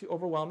it's not too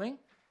overwhelming,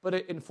 but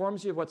it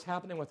informs you of what's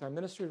happening with our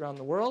ministry around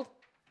the world.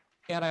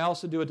 And I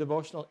also do a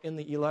devotional in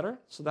the e-letter,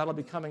 so that'll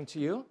be coming to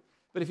you.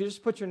 But if you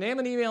just put your name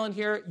and email in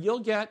here, you'll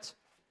get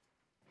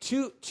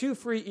two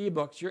free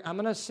ebooks. I'm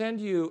going to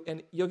send you,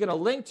 and you'll get a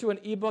link to an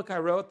ebook I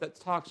wrote that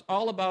talks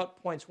all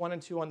about points 1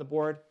 and 2 on the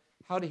board,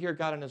 how to hear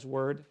God in His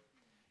Word.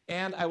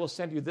 And I will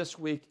send you this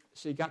week,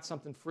 so you got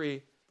something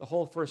free, the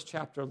whole first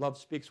chapter, Love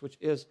Speaks, which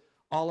is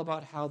all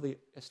about how the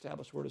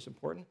established word is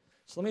important.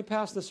 So let me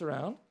pass this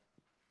around,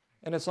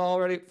 and it's all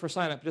ready for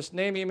sign up. Just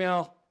name,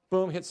 email,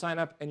 boom, hit sign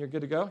up, and you're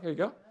good to go. Here you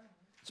go.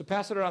 So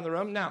pass it around the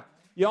room. Now,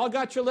 you all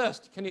got your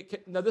list.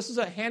 Now, this is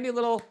a handy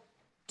little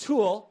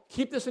tool.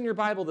 Keep this in your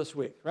Bible this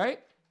week,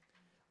 right?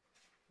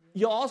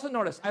 You'll also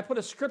notice I put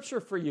a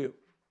scripture for you.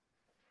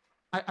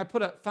 I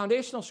put a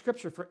foundational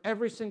scripture for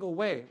every single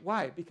way.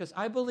 Why? Because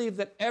I believe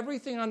that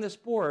everything on this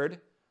board,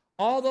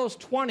 all those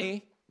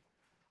 20,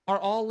 are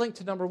all linked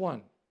to number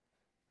 1.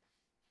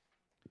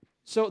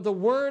 So the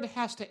Word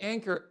has to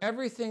anchor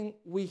everything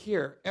we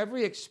hear,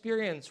 every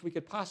experience we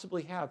could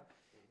possibly have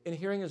in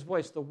hearing His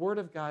voice. The Word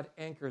of God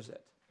anchors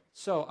it.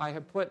 So I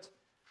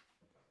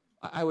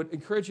would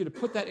encourage you to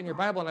put that in your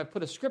Bible, and I've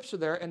put a scripture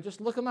there, and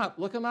just look them up.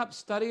 Look them up,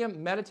 study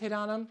them, meditate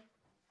on them.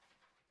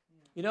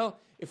 You know,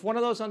 if one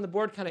of those on the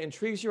board kind of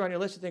intrigues you on your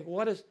list, you think,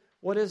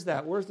 what is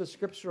that? Where's the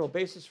scriptural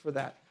basis for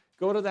that?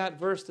 Go to that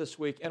verse this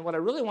week. And what I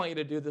really want you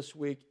to do this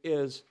week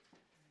is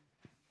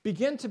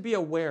begin to be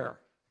aware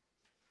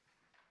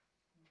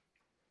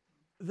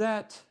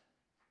that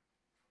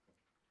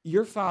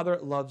your Father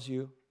loves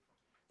you,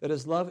 that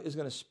His love is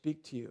going to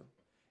speak to you.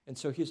 And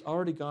so He's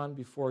already gone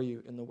before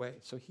you in the way.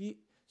 So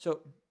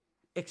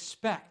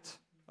expect,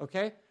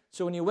 okay?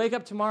 So when you wake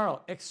up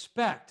tomorrow,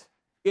 expect.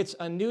 It's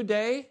a new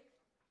day.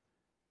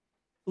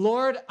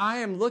 Lord, I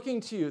am looking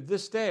to you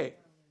this day.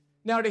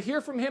 Now, to hear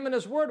from Him in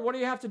His Word, what do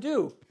you have to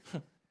do?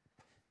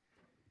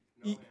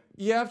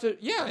 You have to,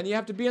 and you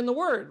have to be in the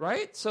Word,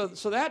 right? So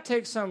that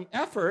takes some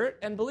effort,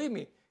 and believe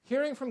me,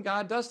 hearing from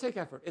God does take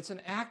effort. It's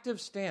an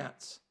active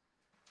stance.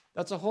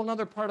 That's a whole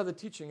other part of the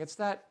teaching. It's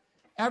that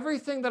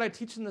everything that I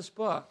teach in this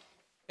book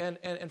and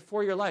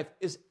for your life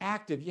is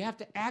active. You have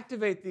to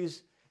activate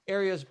these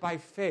areas by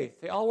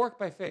faith. They all work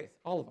by faith,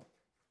 all of them.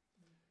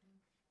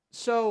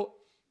 So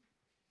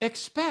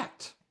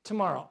expect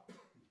tomorrow.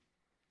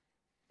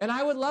 And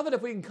I would love it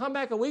if we can come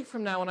back a week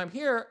from now when I'm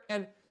here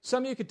and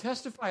some of you could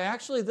testify,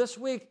 actually this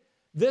week,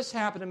 this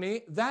happened to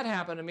me, that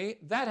happened to me,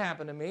 that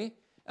happened to me,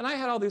 and I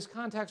had all these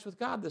contacts with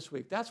God this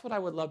week. That's what I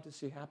would love to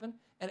see happen.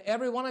 And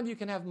every one of you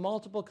can have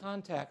multiple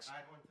contacts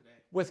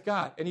with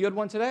God. And you had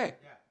one today.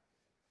 Yeah.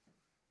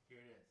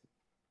 Here it is.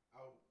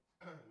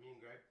 Me and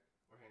Greg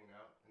were hanging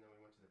out, and then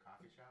we went to the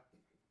coffee shop,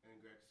 and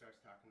Greg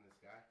starts talking to this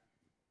guy.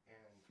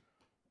 And,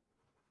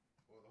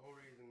 well, the whole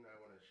reason I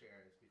want to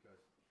share is because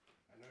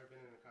I've never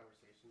been in a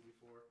conversation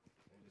before,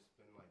 and just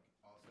been like,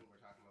 all of a sudden we're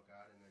talking about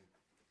God, and then,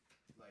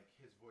 like,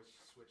 his voice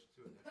switched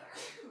to a different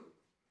way.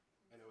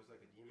 And it was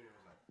like a demon. It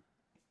was like,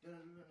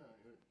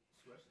 da-da-da-da-da. It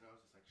switched, and I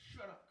was just like,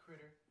 shut up,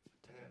 critter.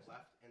 And then it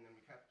left, and then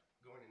we kept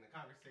going in the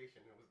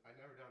conversation. I'd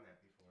never done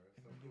that before.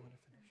 So do you want to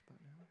finish about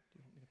now? Do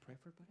you want me to pray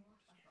for it, buddy? We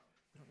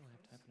don't really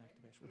have time for an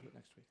activation. We'll do it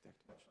next week, the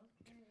activation.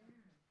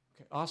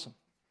 Okay, awesome.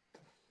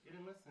 You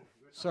didn't listen.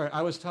 Sorry,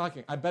 I was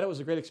talking. I bet it was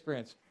a great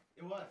experience.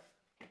 It was.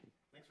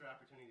 Thanks for the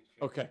opportunity to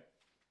share. Okay.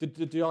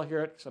 Did you all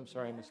hear it? Because I'm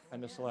sorry, I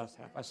missed the last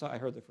half. I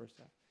heard the first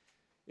half.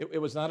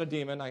 It was not a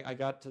demon. I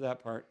got to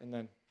that part, and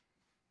then.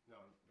 No,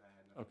 that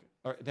had nothing. Okay.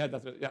 All right, it had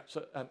nothing. Yeah.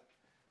 So,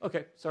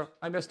 okay. So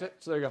I missed it.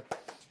 So there you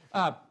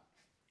go.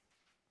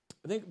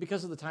 I think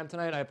because of the time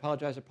tonight, I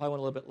apologize. I probably went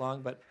a little bit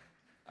long, but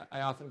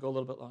I often go a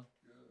little bit long.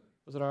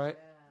 Was it all right?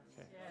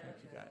 Okay. Thank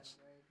you, guys.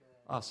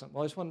 Awesome.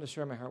 Well, I just wanted to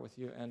share my heart with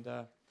you. And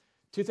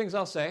two things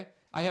I'll say.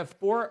 I have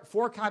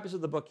four copies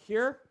of the book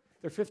here.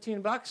 They're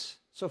 $15,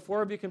 so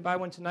 4 of you can buy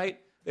one tonight.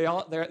 They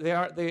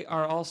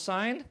are all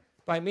signed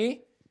by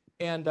me,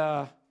 and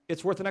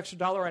it's worth an extra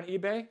 $1 on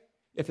eBay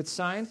if it's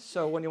signed.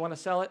 So when you want to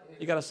sell it,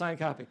 you got a signed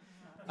copy.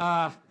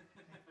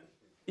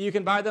 You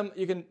can buy them.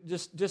 You can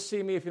just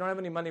see me. If you don't have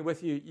any money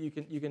with you, you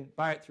can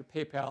buy it through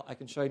PayPal. I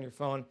can show you on your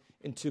phone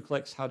in 2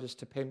 clicks how just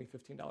to pay me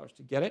 $15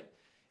 to get it.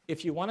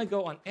 If you want to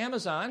go on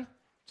Amazon,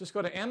 just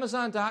go to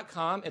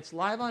Amazon.com. It's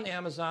live on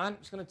Amazon. I'm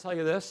just going to tell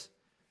you this.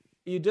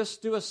 You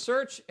just do a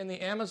search in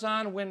the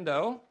Amazon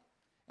window,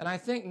 and I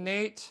think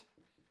Nate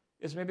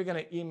is maybe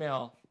going to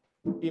email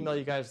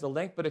you guys the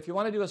link. But if you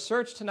want to do a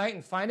search tonight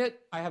and find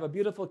it, I have a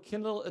beautiful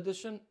Kindle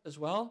edition as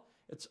well.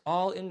 It's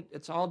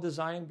all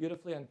designed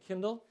beautifully on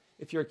Kindle.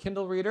 If you're a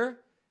Kindle reader,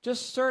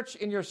 just search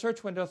in your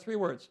search window 3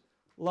 words: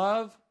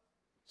 Love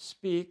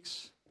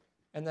Speaks,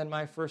 and then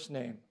my first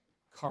name,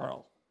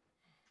 Carl.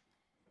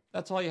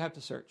 That's all you have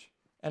to search.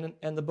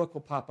 And the book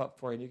will pop up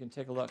for you, and you can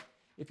take a look.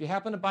 If you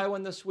happen to buy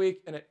one this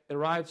week and it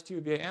arrives to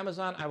you via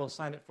Amazon, I will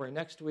sign it for you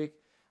next week.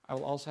 I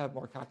will also have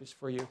more copies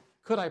for you.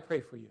 Could I pray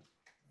for you?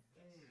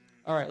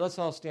 All right, let's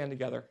all stand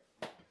together.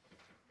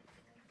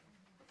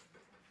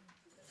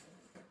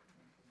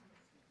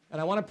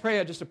 And I want to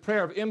pray just a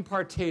prayer of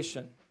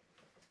impartation.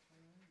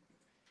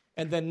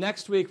 And then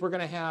next week, we're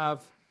going to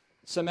have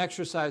some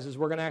exercises.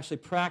 We're going to actually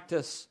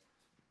practice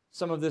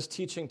some of this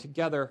teaching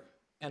together,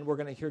 and we're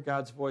going to hear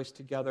God's voice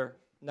together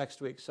next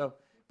week. So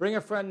bring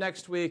a friend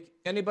next week.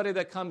 Anybody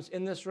that comes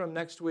in this room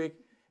next week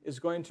is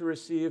going to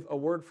receive a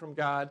word from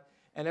God,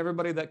 and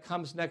everybody that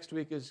comes next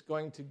week is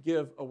going to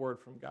give a word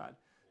from God.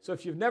 So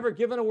if you've never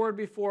given a word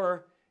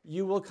before,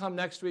 you will come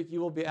next week. You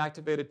will be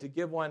activated to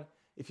give one.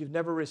 If you've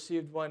never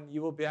received one,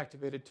 you will be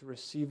activated to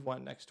receive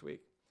one next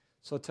week.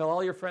 So tell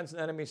all your friends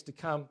and enemies to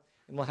come,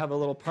 and we'll have a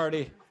little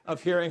party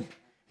of hearing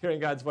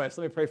God's voice.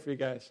 Let me pray for you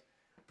guys.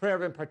 Prayer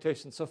of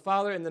impartation. So,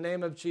 Father, in the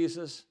name of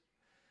Jesus,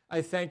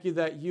 I thank you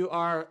that you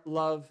are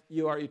love,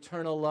 you are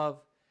eternal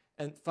love,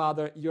 and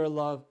Father, your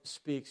love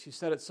speaks. You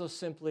said it so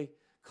simply: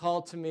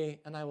 call to me,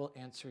 and I will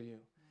answer you,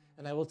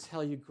 and I will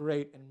tell you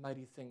great and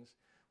mighty things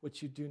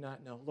which you do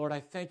not know. Lord, I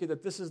thank you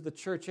that this is the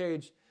church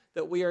age,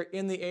 that we are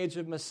in the age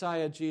of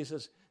Messiah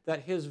Jesus,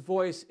 that his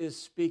voice is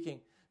speaking,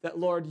 that,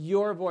 Lord,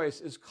 your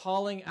voice is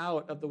calling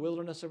out of the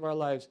wilderness of our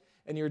lives,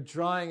 and you're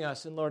drawing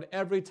us. And, Lord,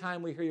 every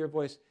time we hear your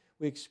voice,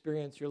 we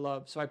experience your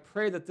love. So I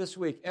pray that this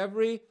week,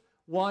 every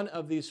one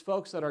of these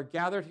folks that are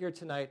gathered here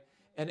tonight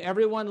and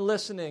everyone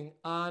listening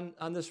on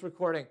this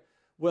recording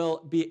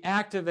will be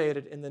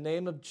activated in the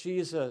name of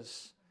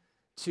Jesus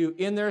to,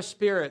 in their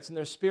spirits, in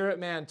their spirit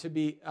man, to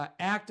be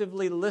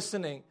actively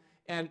listening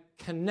and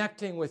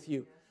connecting with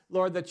you.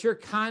 Lord, that you're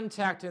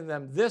contacting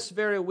them this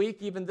very week,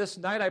 even this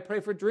night. I pray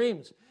for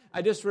dreams.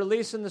 I just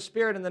release in the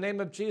Spirit, in the name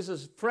of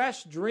Jesus,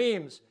 fresh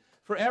dreams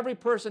for every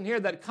person here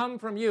that come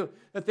from you,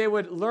 that they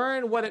would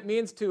learn what it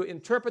means to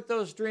interpret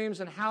those dreams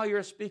and how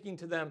you're speaking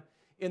to them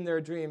in their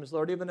dreams,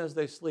 Lord, even as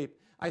they sleep.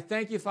 I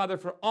thank you, Father,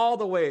 for all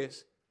the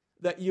ways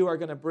that you are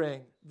going to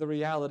bring the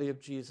reality of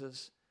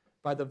Jesus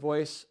by the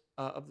voice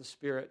of the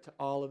Spirit to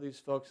all of these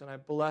folks, and I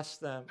bless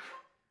them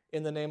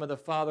in the name of the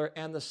Father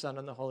and the Son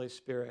and the Holy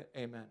Spirit.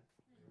 Amen.